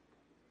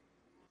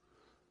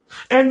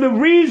 And the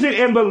reason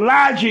and the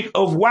logic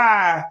of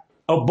why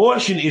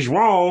abortion is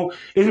wrong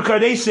is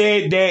because they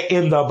said that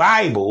in the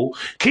Bible,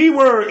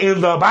 keyword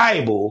in the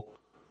Bible,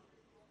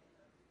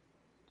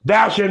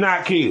 thou shalt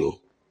not kill.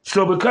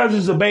 So because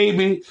it's a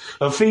baby,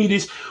 a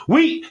fetus,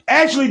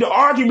 the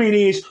argument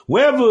is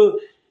whether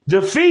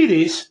the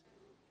fetus,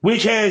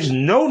 which has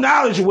no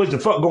knowledge of what the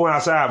fuck going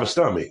outside of a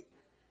stomach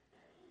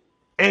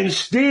and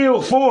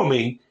still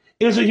forming,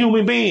 is a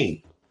human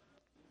being.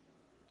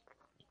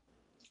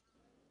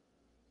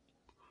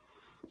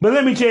 But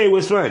let me tell you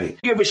what's funny.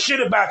 Give a shit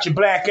about your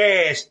black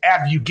ass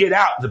after you get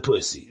out the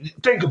pussy.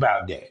 Think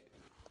about that.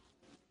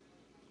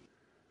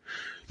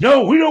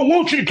 No, we don't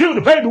want you to kill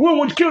the baby. We don't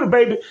want you to kill the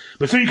baby.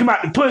 But so you come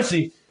out the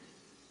pussy,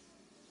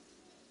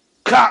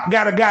 cop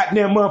got a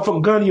goddamn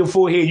motherfucking gun in your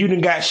forehead. You done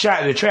got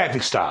shot at a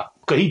traffic stop.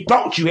 because he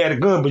thought you had a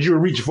gun, but you were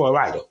reaching for a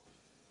lighter.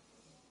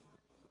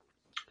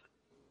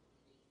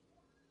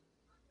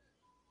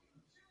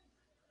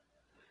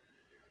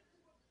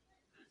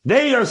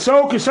 They are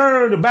so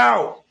concerned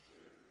about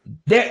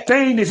that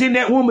thing that's in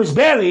that woman's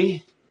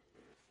belly,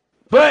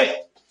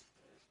 but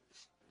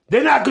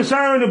they're not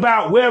concerned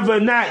about whether or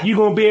not you're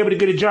going to be able to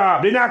get a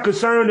job. They're not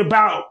concerned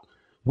about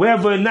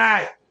whether or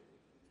not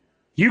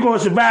you're going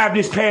to survive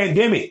this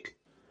pandemic.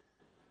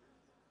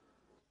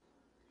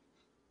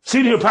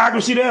 See the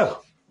hypocrisy there?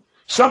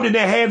 Something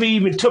that haven't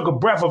even took a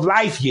breath of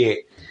life yet,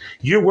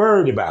 you're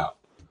worried about.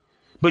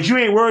 But you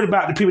ain't worried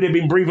about the people that have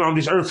been breathing on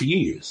this earth for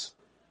years.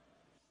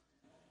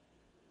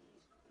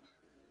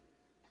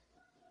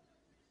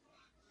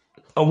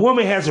 A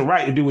woman has a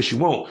right to do what she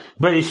wants,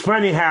 but it's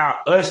funny how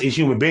us as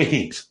human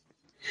beings,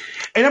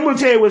 and I'm going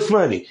to tell you what's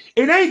funny.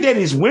 It ain't that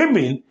it's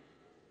women,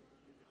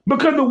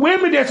 because the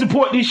women that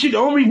support this shit, the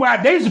only reason why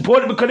they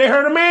support it because they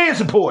heard a man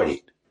support it.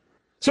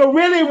 So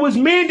really it was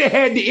men that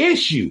had the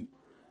issue.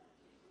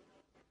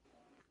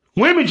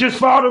 Women just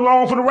followed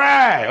along for the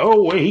ride.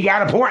 Oh, well, he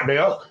got a point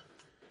there.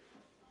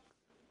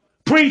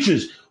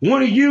 Preachers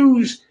want to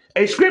use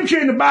a scripture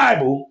in the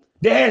Bible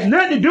that has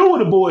nothing to do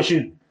with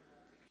abortion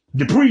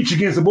to preach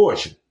against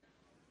abortion.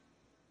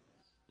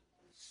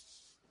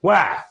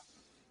 Why?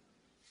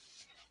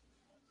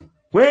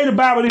 Where in the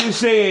Bible it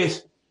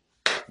says,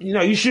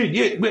 you should,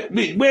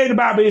 where in the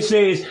Bible it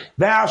says,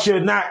 thou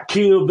shalt not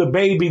kill the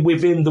baby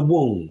within the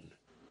womb.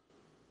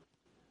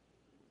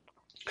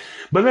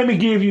 But let me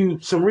give you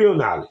some real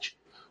knowledge.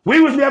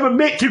 We was never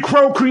meant to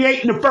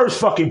procreate in the first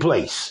fucking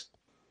place.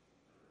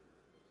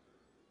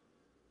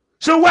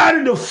 So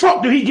why the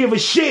fuck did he give a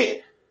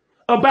shit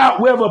about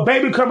whether a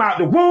baby come out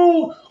the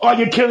womb or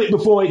you kill it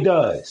before it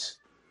does?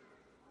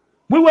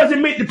 We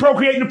wasn't meant to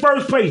procreate in the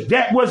first place.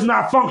 That wasn't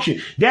our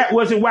function. That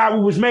wasn't why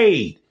we was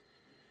made.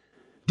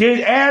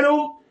 Did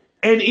Adam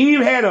and Eve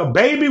had a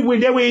baby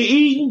when they were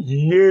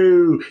eating?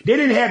 No. They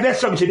didn't have that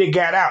something until they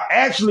got out.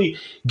 Actually,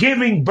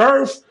 giving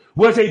birth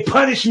was a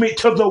punishment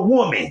to the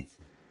woman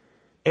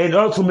and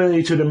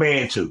ultimately to the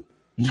man too.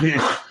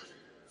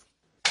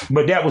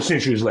 But that was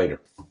centuries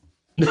later.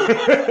 In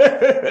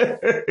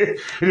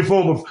the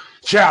form of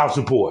child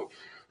support.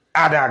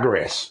 I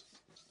digress.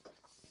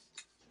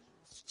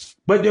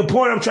 But the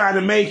point I'm trying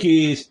to make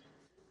is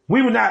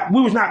we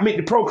was not meant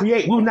to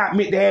procreate. We were not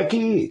meant to have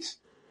kids.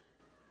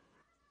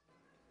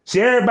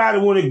 See, everybody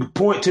want to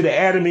point to the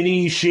Adam and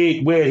Eve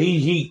shit where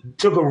he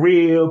took a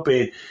rib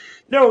and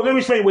no, let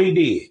me explain what he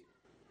did.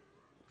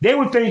 They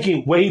were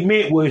thinking what he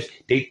meant was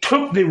they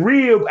took the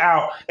rib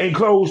out and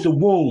closed the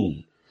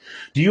womb.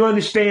 Do you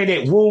understand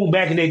that womb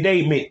back in the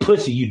day meant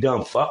pussy, you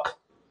dumb fuck?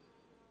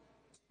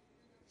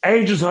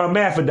 Angels are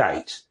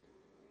hermaphrodites.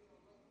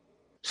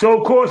 So,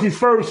 of course, his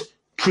first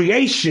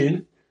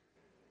creation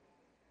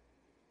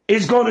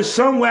is going to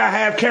somewhere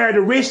have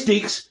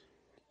characteristics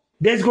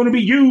that's going to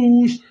be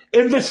used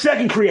in the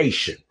second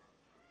creation.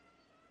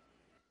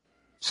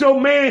 So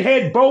man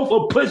had both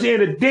a pussy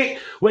and a dick.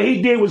 What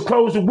he did was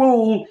close the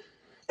womb,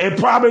 and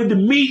probably the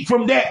meat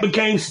from that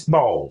became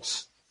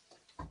balls.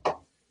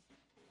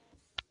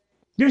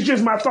 This is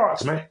just my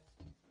thoughts, man.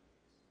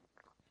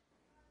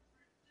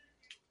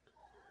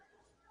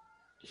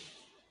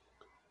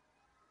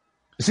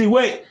 See,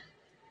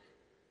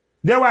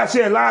 that's why I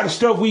say a lot of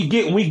stuff we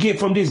get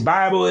from this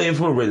Bible and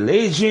from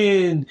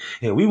religion,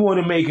 and we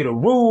want to make it a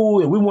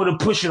rule, and we want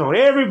to push it on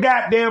every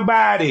goddamn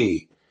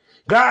body.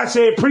 God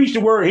said preach the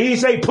word. He didn't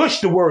say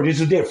push the word.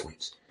 There's a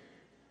difference.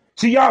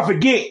 See, y'all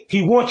forget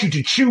he wants you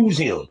to choose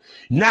him,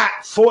 not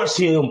force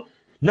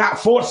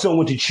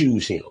someone to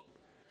choose him.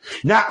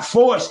 Not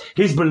force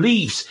his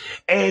beliefs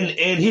and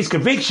his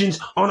convictions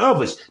on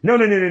others. No.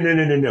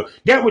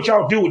 That's what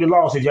y'all do with the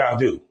laws that y'all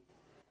do.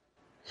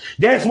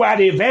 That's why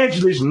the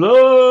evangelists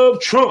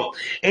love Trump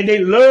and they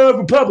love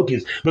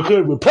Republicans,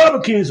 because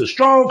Republicans are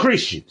strong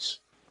Christians.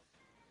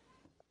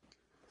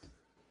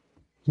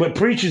 But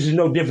preachers is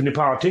no different than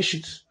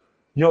politicians.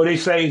 They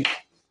say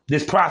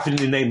there's prophet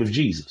in the name of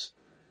Jesus.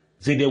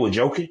 Think they were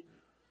joking?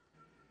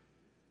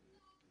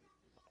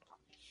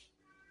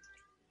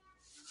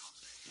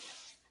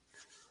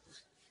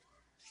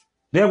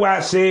 That's why I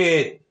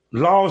said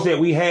laws that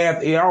we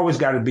have, they always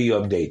got to be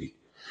updated.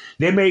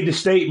 They made the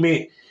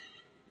statement,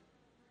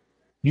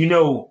 in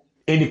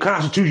the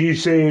Constitution, you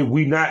say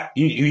we not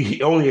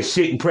only a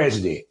sitting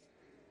president.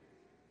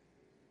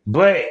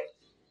 But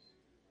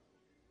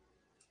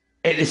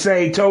at the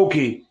same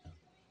token,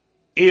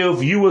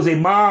 if you was a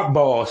mob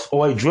boss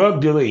or a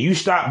drug dealer, you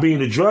stop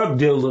being a drug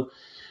dealer,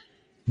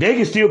 they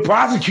can still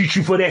prosecute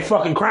you for that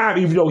fucking crime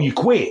even though you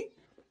quit.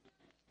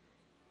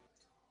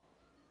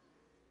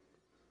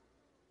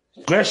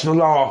 Congressional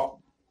law,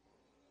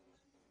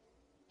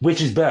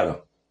 which is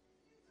better?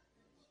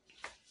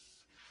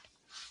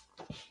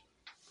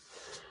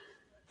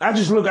 I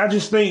think about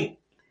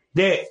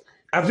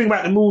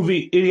the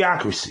movie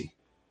Idiocracy.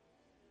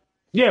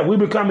 Yeah, we're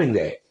becoming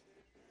that.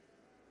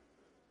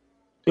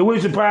 It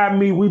wouldn't surprise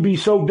me we'd be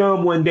so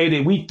dumb one day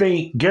that we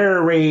think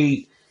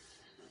Gatorade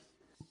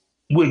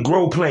would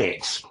grow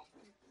plants.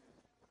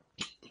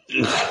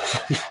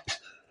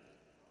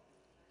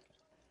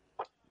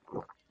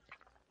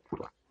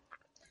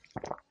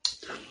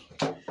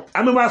 I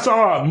remember I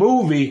saw a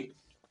movie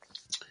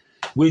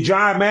with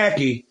John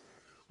Mackey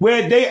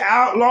where they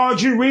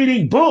outlawed you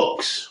reading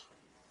books.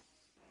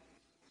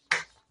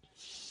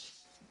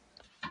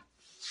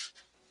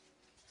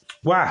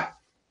 Why?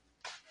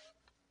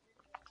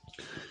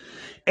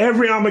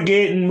 Every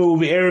Armageddon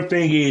movie,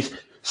 everything is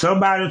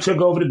somebody took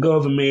over the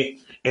government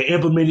and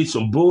implemented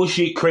some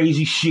bullshit,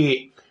 crazy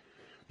shit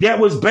that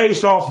was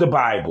based off the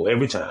Bible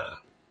every time.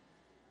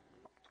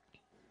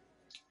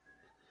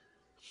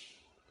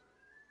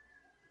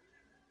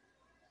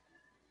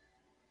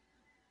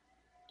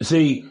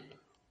 See,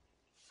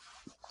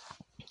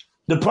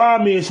 the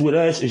problem is with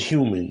us as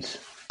humans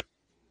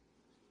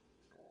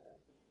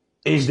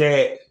is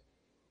that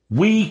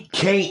we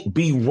can't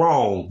be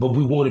wrong, but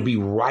we want to be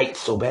right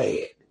so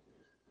bad.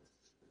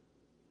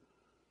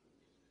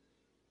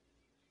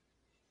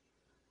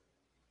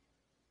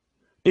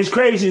 It's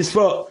crazy as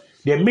fuck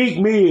that Meek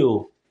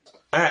Mill,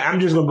 I'm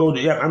just going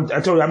to go,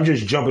 I told you I'm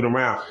just jumping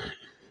around.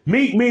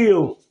 Meek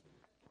Mill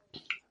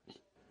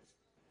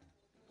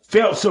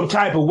felt some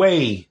type of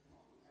way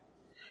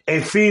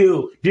and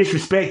feel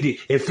disrespected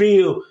and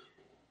feel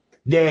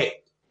that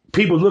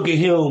people look at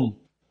him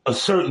a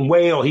certain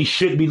way, or he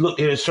shouldn't be looked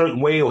at a certain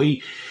way, or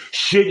he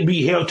shouldn't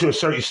be held to a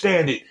certain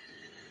standard.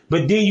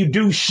 But then you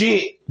do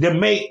shit that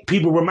make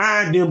people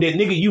remind them that,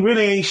 nigga, you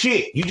really ain't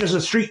shit. You just a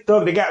street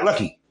thug that got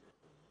lucky.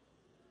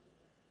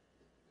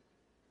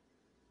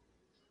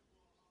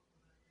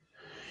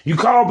 You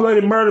call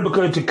bloody murder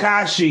because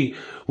Tekashi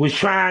was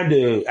trying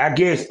to, I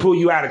guess, pull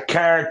you out of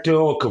character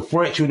or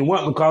confront you and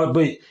what we call it,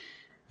 but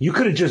you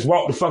could have just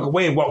walked the fuck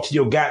away and walked to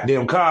your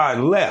goddamn car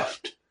and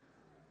left.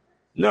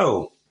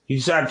 No, you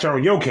decided to turn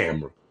on your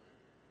camera.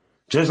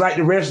 Just like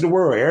the rest of the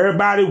world.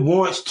 Everybody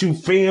wants to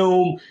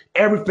film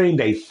everything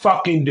they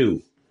fucking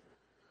do.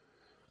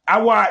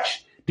 I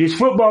watched this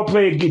football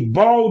player get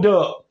balled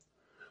up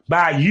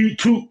by these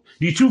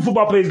two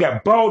football players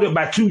got balled up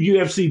by two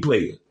UFC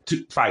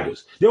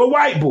fighters. They were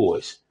white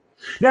boys.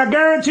 Now,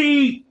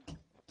 guaranteed,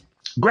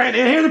 and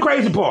here's the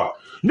crazy part.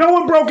 No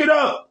one broke it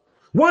up.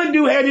 One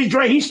dude had his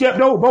drink. He stepped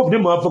over. Both of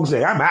them motherfuckers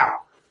said, I'm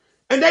out.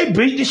 And they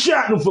beat the shit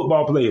out of them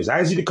football players. I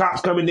didn't see the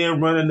cops coming there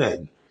and running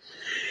nothing.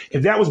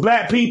 If that was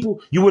black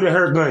people, you would have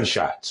heard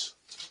gunshots.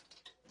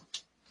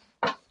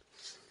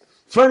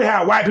 Funny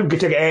how white people can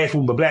take an ass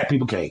wound, but black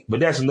people can't. But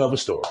that's another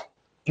story.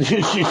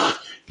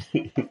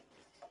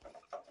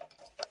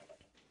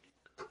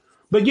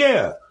 But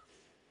yeah.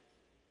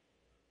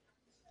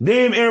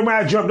 Then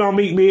everybody jumped on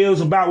Meek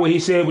Mills about what he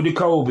said with the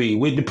Kobe,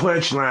 with the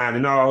punchline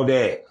and all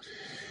that.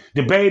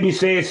 The baby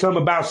said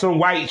something about some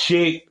white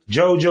chick,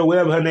 JoJo,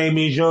 whatever her name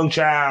is, young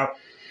child.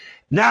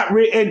 Not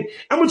re- And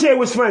I'm going to tell you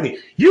what's funny.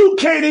 You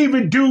can't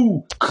even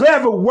do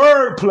clever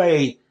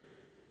wordplay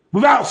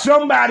without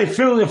somebody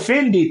feeling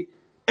offended.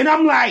 And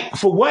I'm like,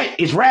 for what?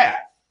 It's rap.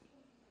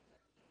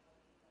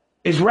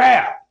 It's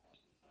rap.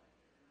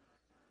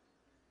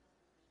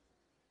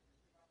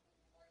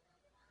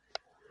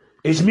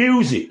 It's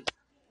music.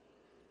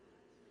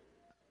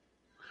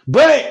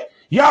 But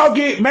y'all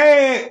get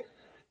mad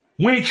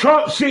when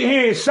Trump sit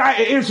here and incite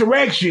an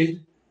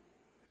insurrection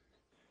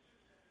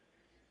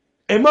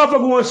and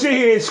motherfuckers want to sit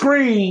here and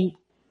scream,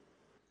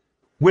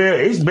 well,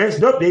 it's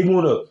messed up. They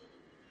want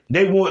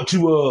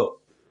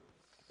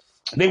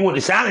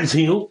to silence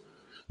him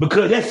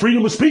because that's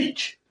freedom of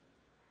speech.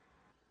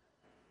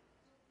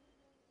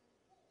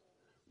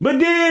 But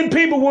then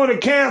people want to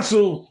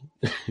cancel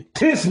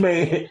this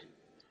man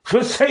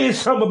for saying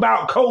something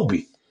about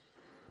Kobe,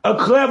 a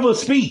clever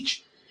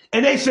speech.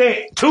 And they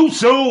said, too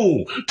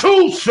soon.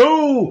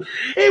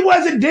 It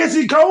wasn't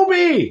dissing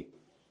Kobe.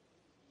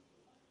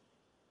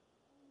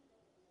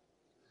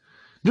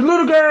 The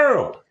little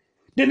girl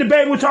that the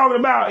baby was talking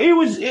about,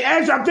 actually,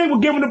 I think, we're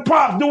giving the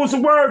props, doing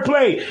some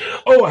wordplay.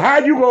 Oh, how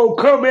you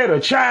gonna come at a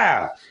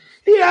child?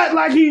 He act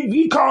like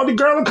he called the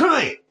girl a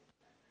cunt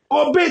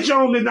or a bitch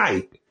on the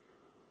night.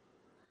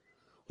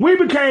 We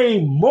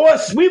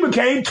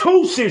became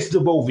too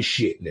sensitive over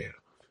shit now.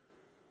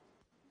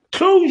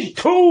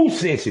 Too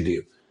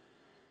sensitive.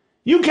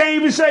 You can't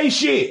even say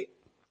shit.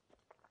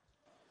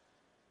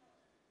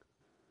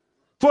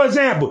 For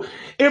example,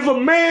 if a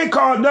man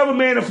called another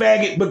man a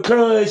faggot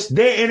because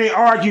they're in an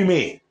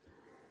argument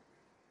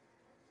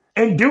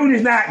and dude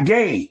is not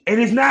gay and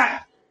is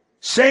not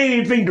saying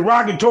anything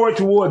derogatory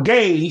toward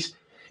gays,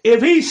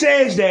 if he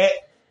says that,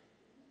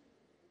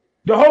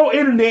 the whole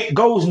internet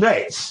goes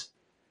nuts.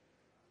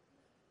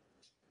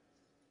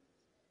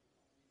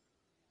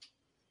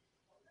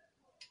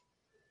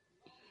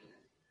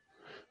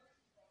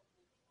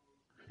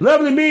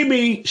 Lovely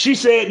Mimi, she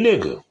said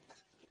nigga.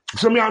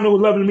 Some of y'all know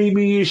what Lovely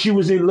Mimi is. She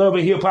was in Love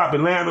and Hip Hop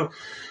Atlanta.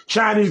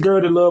 Chinese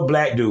girl that love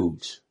black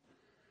dudes.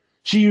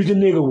 She used the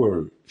nigga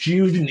word. She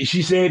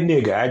said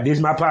nigga. This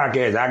is my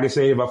podcast. I can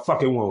say it if I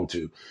fucking want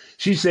to.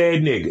 She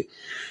said nigga.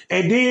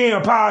 And then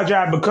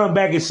apologize but come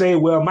back and say,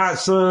 well, my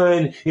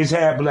son is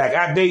half black.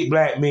 I date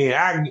black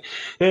men.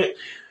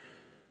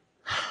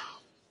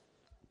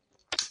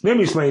 Let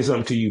me explain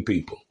something to you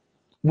people.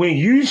 When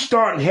you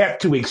start and have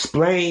to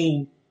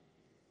explain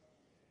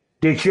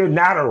that you're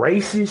not a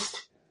racist,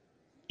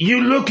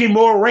 you're looking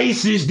more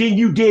racist than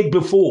you did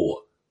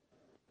before.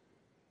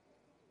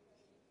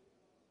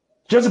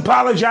 Just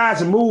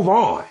apologize and move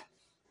on.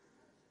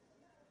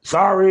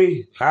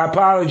 Sorry, I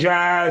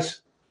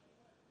apologize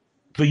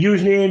for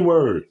using the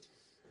N-word.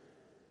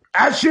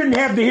 I shouldn't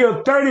have to hear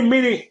a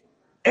 30-minute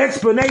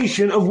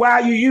explanation of why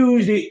you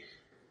used it,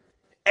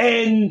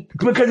 and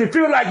because it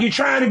feels like you're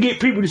trying to get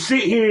people to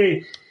sit here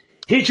and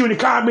hit you in the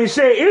comments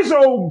and say, it's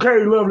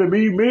okay,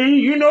 lovely me.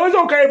 You know, it's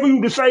okay for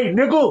you to say,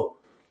 nigga.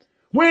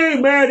 We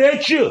ain't mad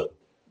at you.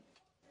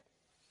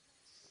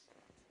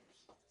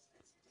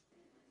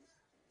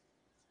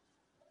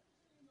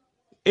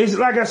 It's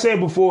like I said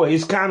before,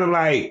 it's kind of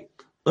like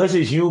us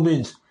as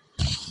humans.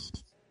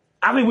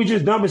 I mean, we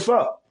just dumb as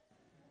fuck.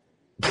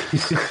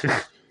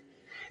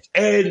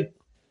 And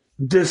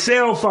the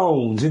cell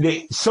phones and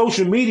the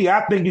social media,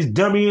 I think, is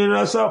dummying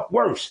us up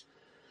worse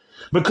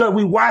because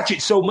we watch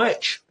it so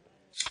much.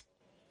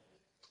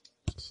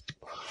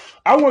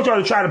 I want y'all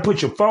to try to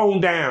put your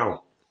phone down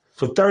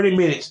for 30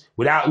 minutes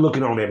without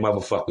looking on that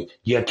motherfucker.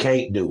 You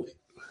can't do it.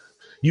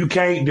 You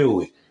can't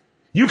do it.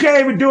 You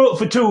can't even do it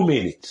for 2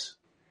 minutes.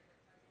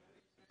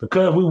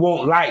 Because we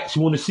want likes.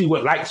 We want to see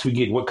what likes we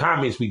get, what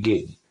comments we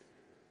get.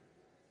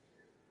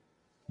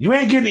 You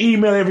ain't getting an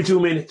email every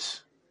 2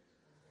 minutes.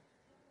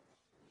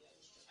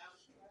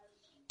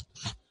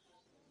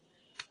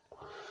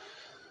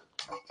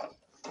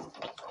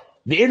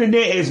 The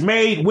internet has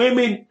made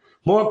women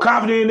more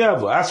confident than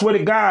ever. I swear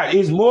to God,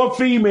 it's more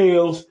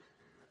females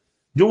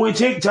doing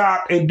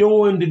TikTok and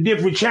doing the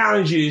different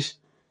challenges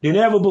than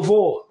ever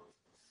before.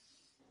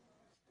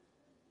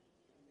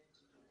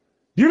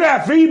 You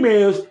got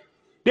females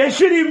that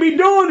shouldn't even be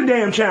doing the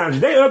damn challenges.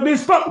 They up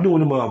as fuck doing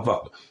the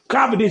motherfucker.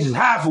 Confidence is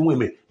high for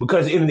women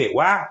because of the internet.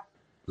 Why?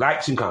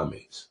 Likes and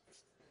comments.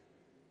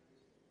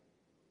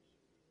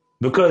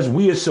 Because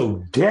we are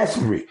so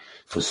desperate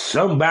for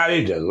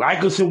somebody to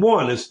like us and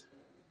want us,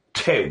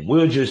 that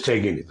we'll just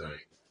take anything.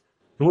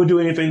 And we'll do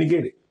anything to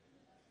get it.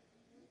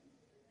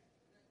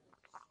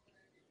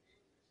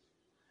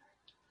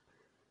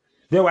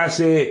 That's why I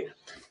said,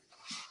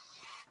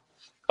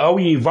 are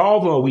we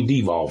evolving or are we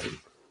devolving?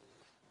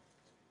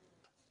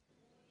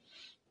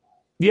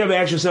 You ever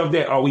ask yourself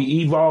that? Are we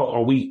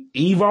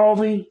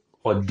evolving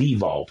or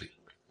devolving?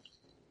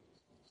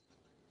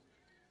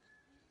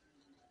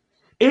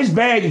 It's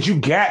bad that you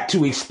got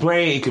to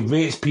explain and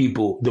convince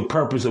people the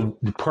purpose of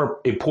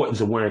the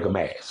importance of wearing a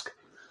mask.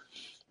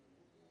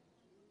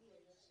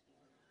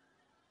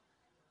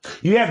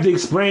 You have to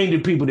explain to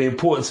people the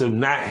importance of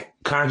not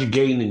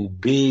congregating in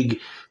big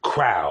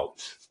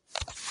crowds.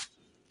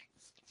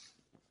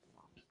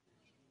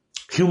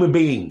 Human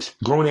beings,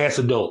 grown-ass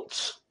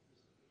adults.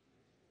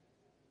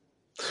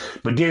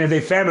 But then if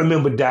their family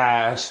member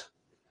dies,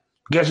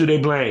 guess who they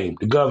blame?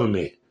 The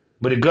government.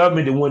 But the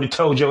government the one that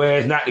told your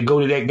ass not to go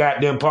to that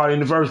goddamn party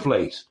in the first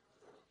place.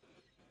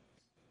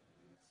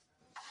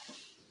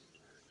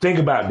 Think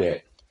about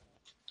that.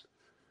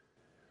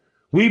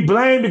 We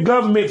blame the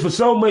government for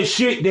so much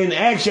shit that in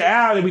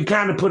actuality we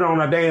kind of put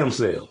on our damn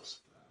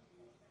selves.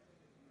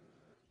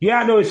 Yeah,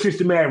 I know it's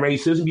systematic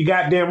racism. You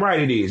goddamn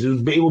right it is. It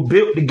was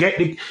built to get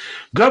the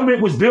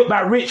government was built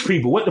by rich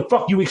people. What the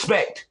fuck you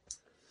expect?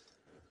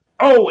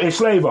 Oh, and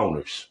slave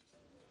owners.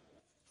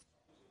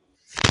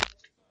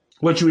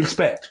 What you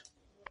expect?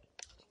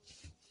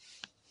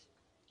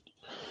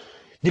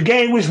 The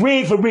game was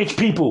rigged for rich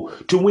people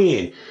to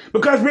win.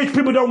 Because rich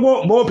people don't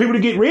want more people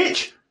to get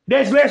rich,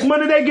 there's less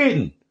money they're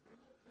getting.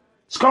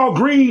 It's called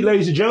greed,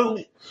 ladies and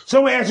gentlemen.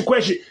 Someone asked a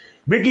question.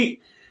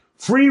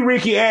 Free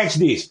Ricky asked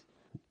this.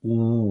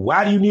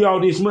 Why do you need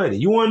all this money?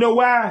 You want to know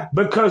why?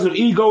 Because of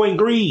ego and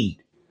greed.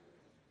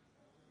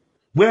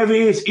 Whether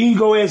it's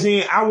ego as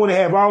in, I want to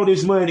have all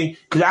this money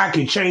because I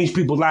can change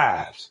people's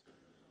lives.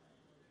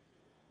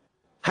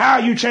 How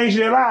are you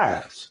changing their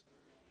lives?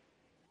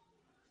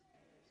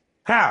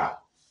 How?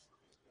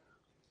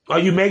 Are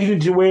you making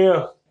it to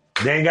where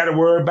they ain't got to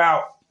worry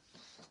about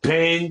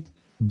paying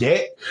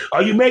debt?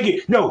 Are you making...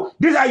 No,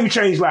 this is how you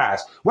change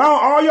lives. Why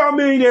don't all y'all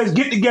millionaires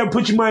get together,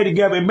 put your money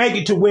together, and make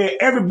it to where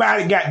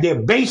everybody got their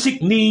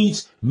basic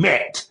needs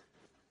met?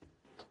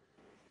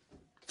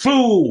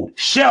 Food,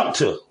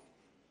 shelter,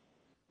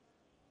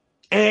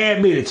 and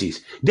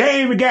amenities. They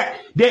ain't even got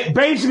that.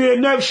 Basically, in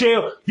a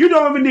nutshell, you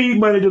don't even need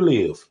money to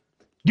live.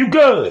 You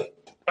good.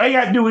 All you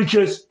got to do is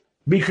just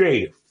be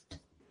creative.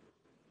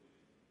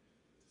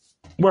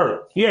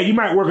 Work. Yeah, you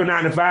might work a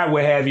 9 to 5,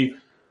 what have you,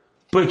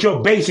 but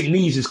your basic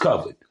needs is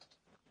covered.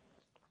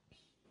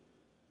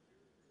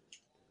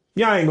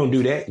 Y'all ain't gonna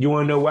do that. You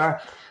wanna know why?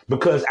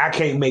 Because I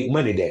can't make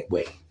money that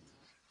way.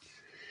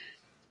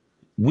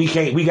 We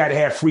gotta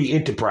have free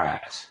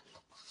enterprise.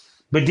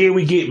 But then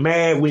we get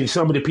mad when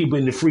some of the people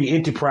in the free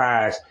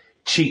enterprise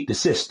cheat the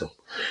system.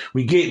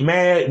 We get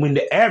mad when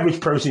the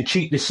average person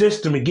cheat the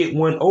system and get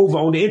one over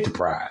on the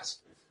enterprise.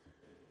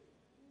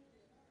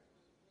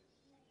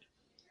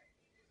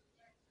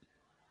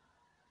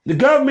 The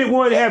government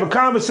wanted to have a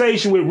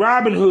conversation with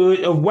Robin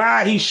Hood of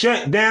why he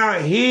shut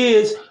down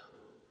his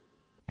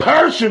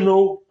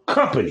personal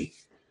company.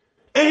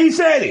 And he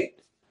said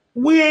it.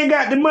 We ain't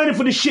got the money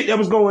for the shit that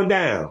was going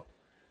down.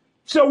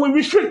 So we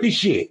restrict this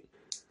shit.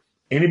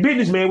 And the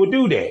businessman would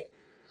do that.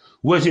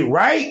 Was it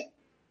right?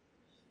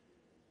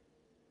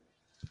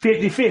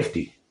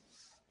 50-50.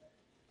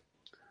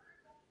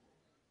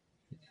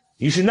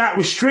 You should not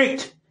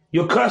restrict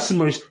your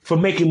customers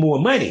from making more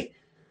money.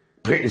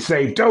 But at the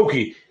same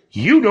token,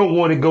 you don't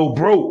want to go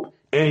broke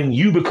and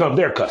you become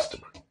their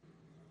customer.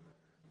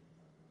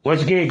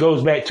 Once again, it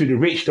goes back to the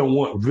rich don't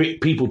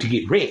want people to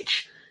get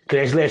rich because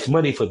there's less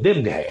money for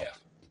them to have.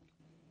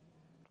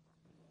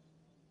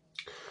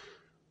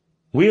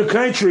 We're a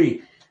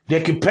country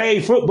that can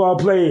pay football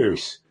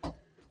players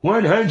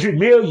 $100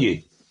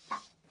 million.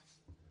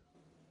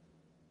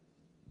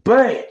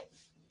 But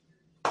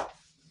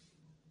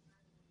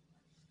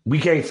we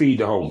can't feed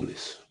the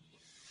homeless.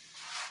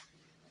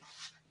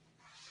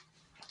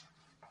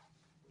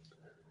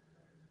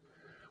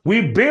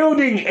 We're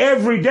building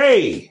every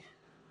day.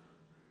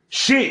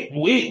 Shit,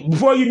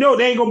 before you know it,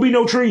 there ain't gonna be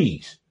no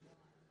trees.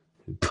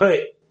 But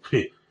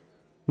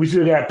we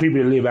still got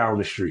people that live out on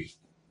the street,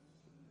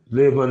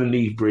 live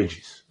underneath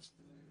bridges.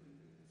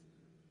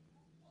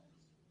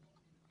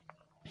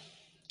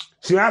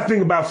 See, I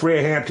think about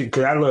Fred Hampton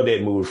because I love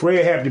that movie.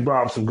 Fred Hampton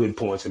brought up some good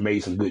points and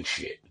made some good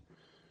shit.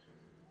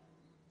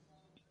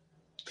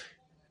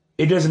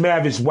 It doesn't matter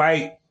if it's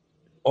white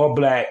or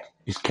black,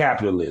 it's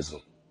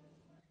capitalism.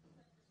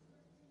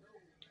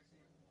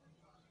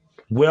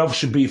 Wealth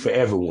should be for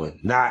everyone,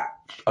 not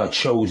a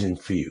chosen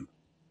few.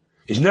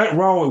 There's nothing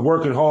wrong with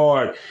working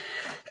hard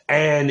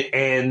and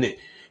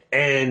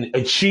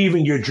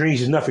achieving your dreams.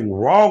 There's nothing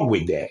wrong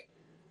with that.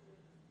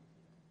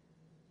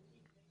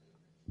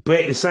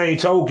 But at the same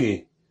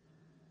token,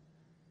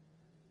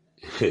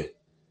 the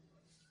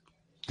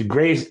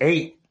greatest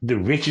ain't the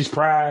richest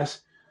prize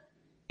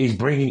is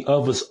bringing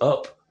others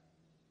up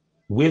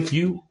with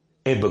you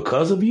and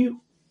because of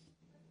you.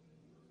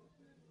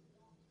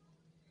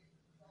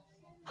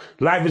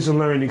 Life is a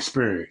learning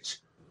experience.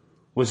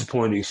 What's the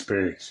point of the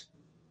experience?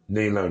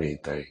 They ain't learn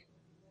anything.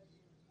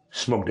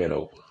 Smoke that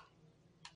over.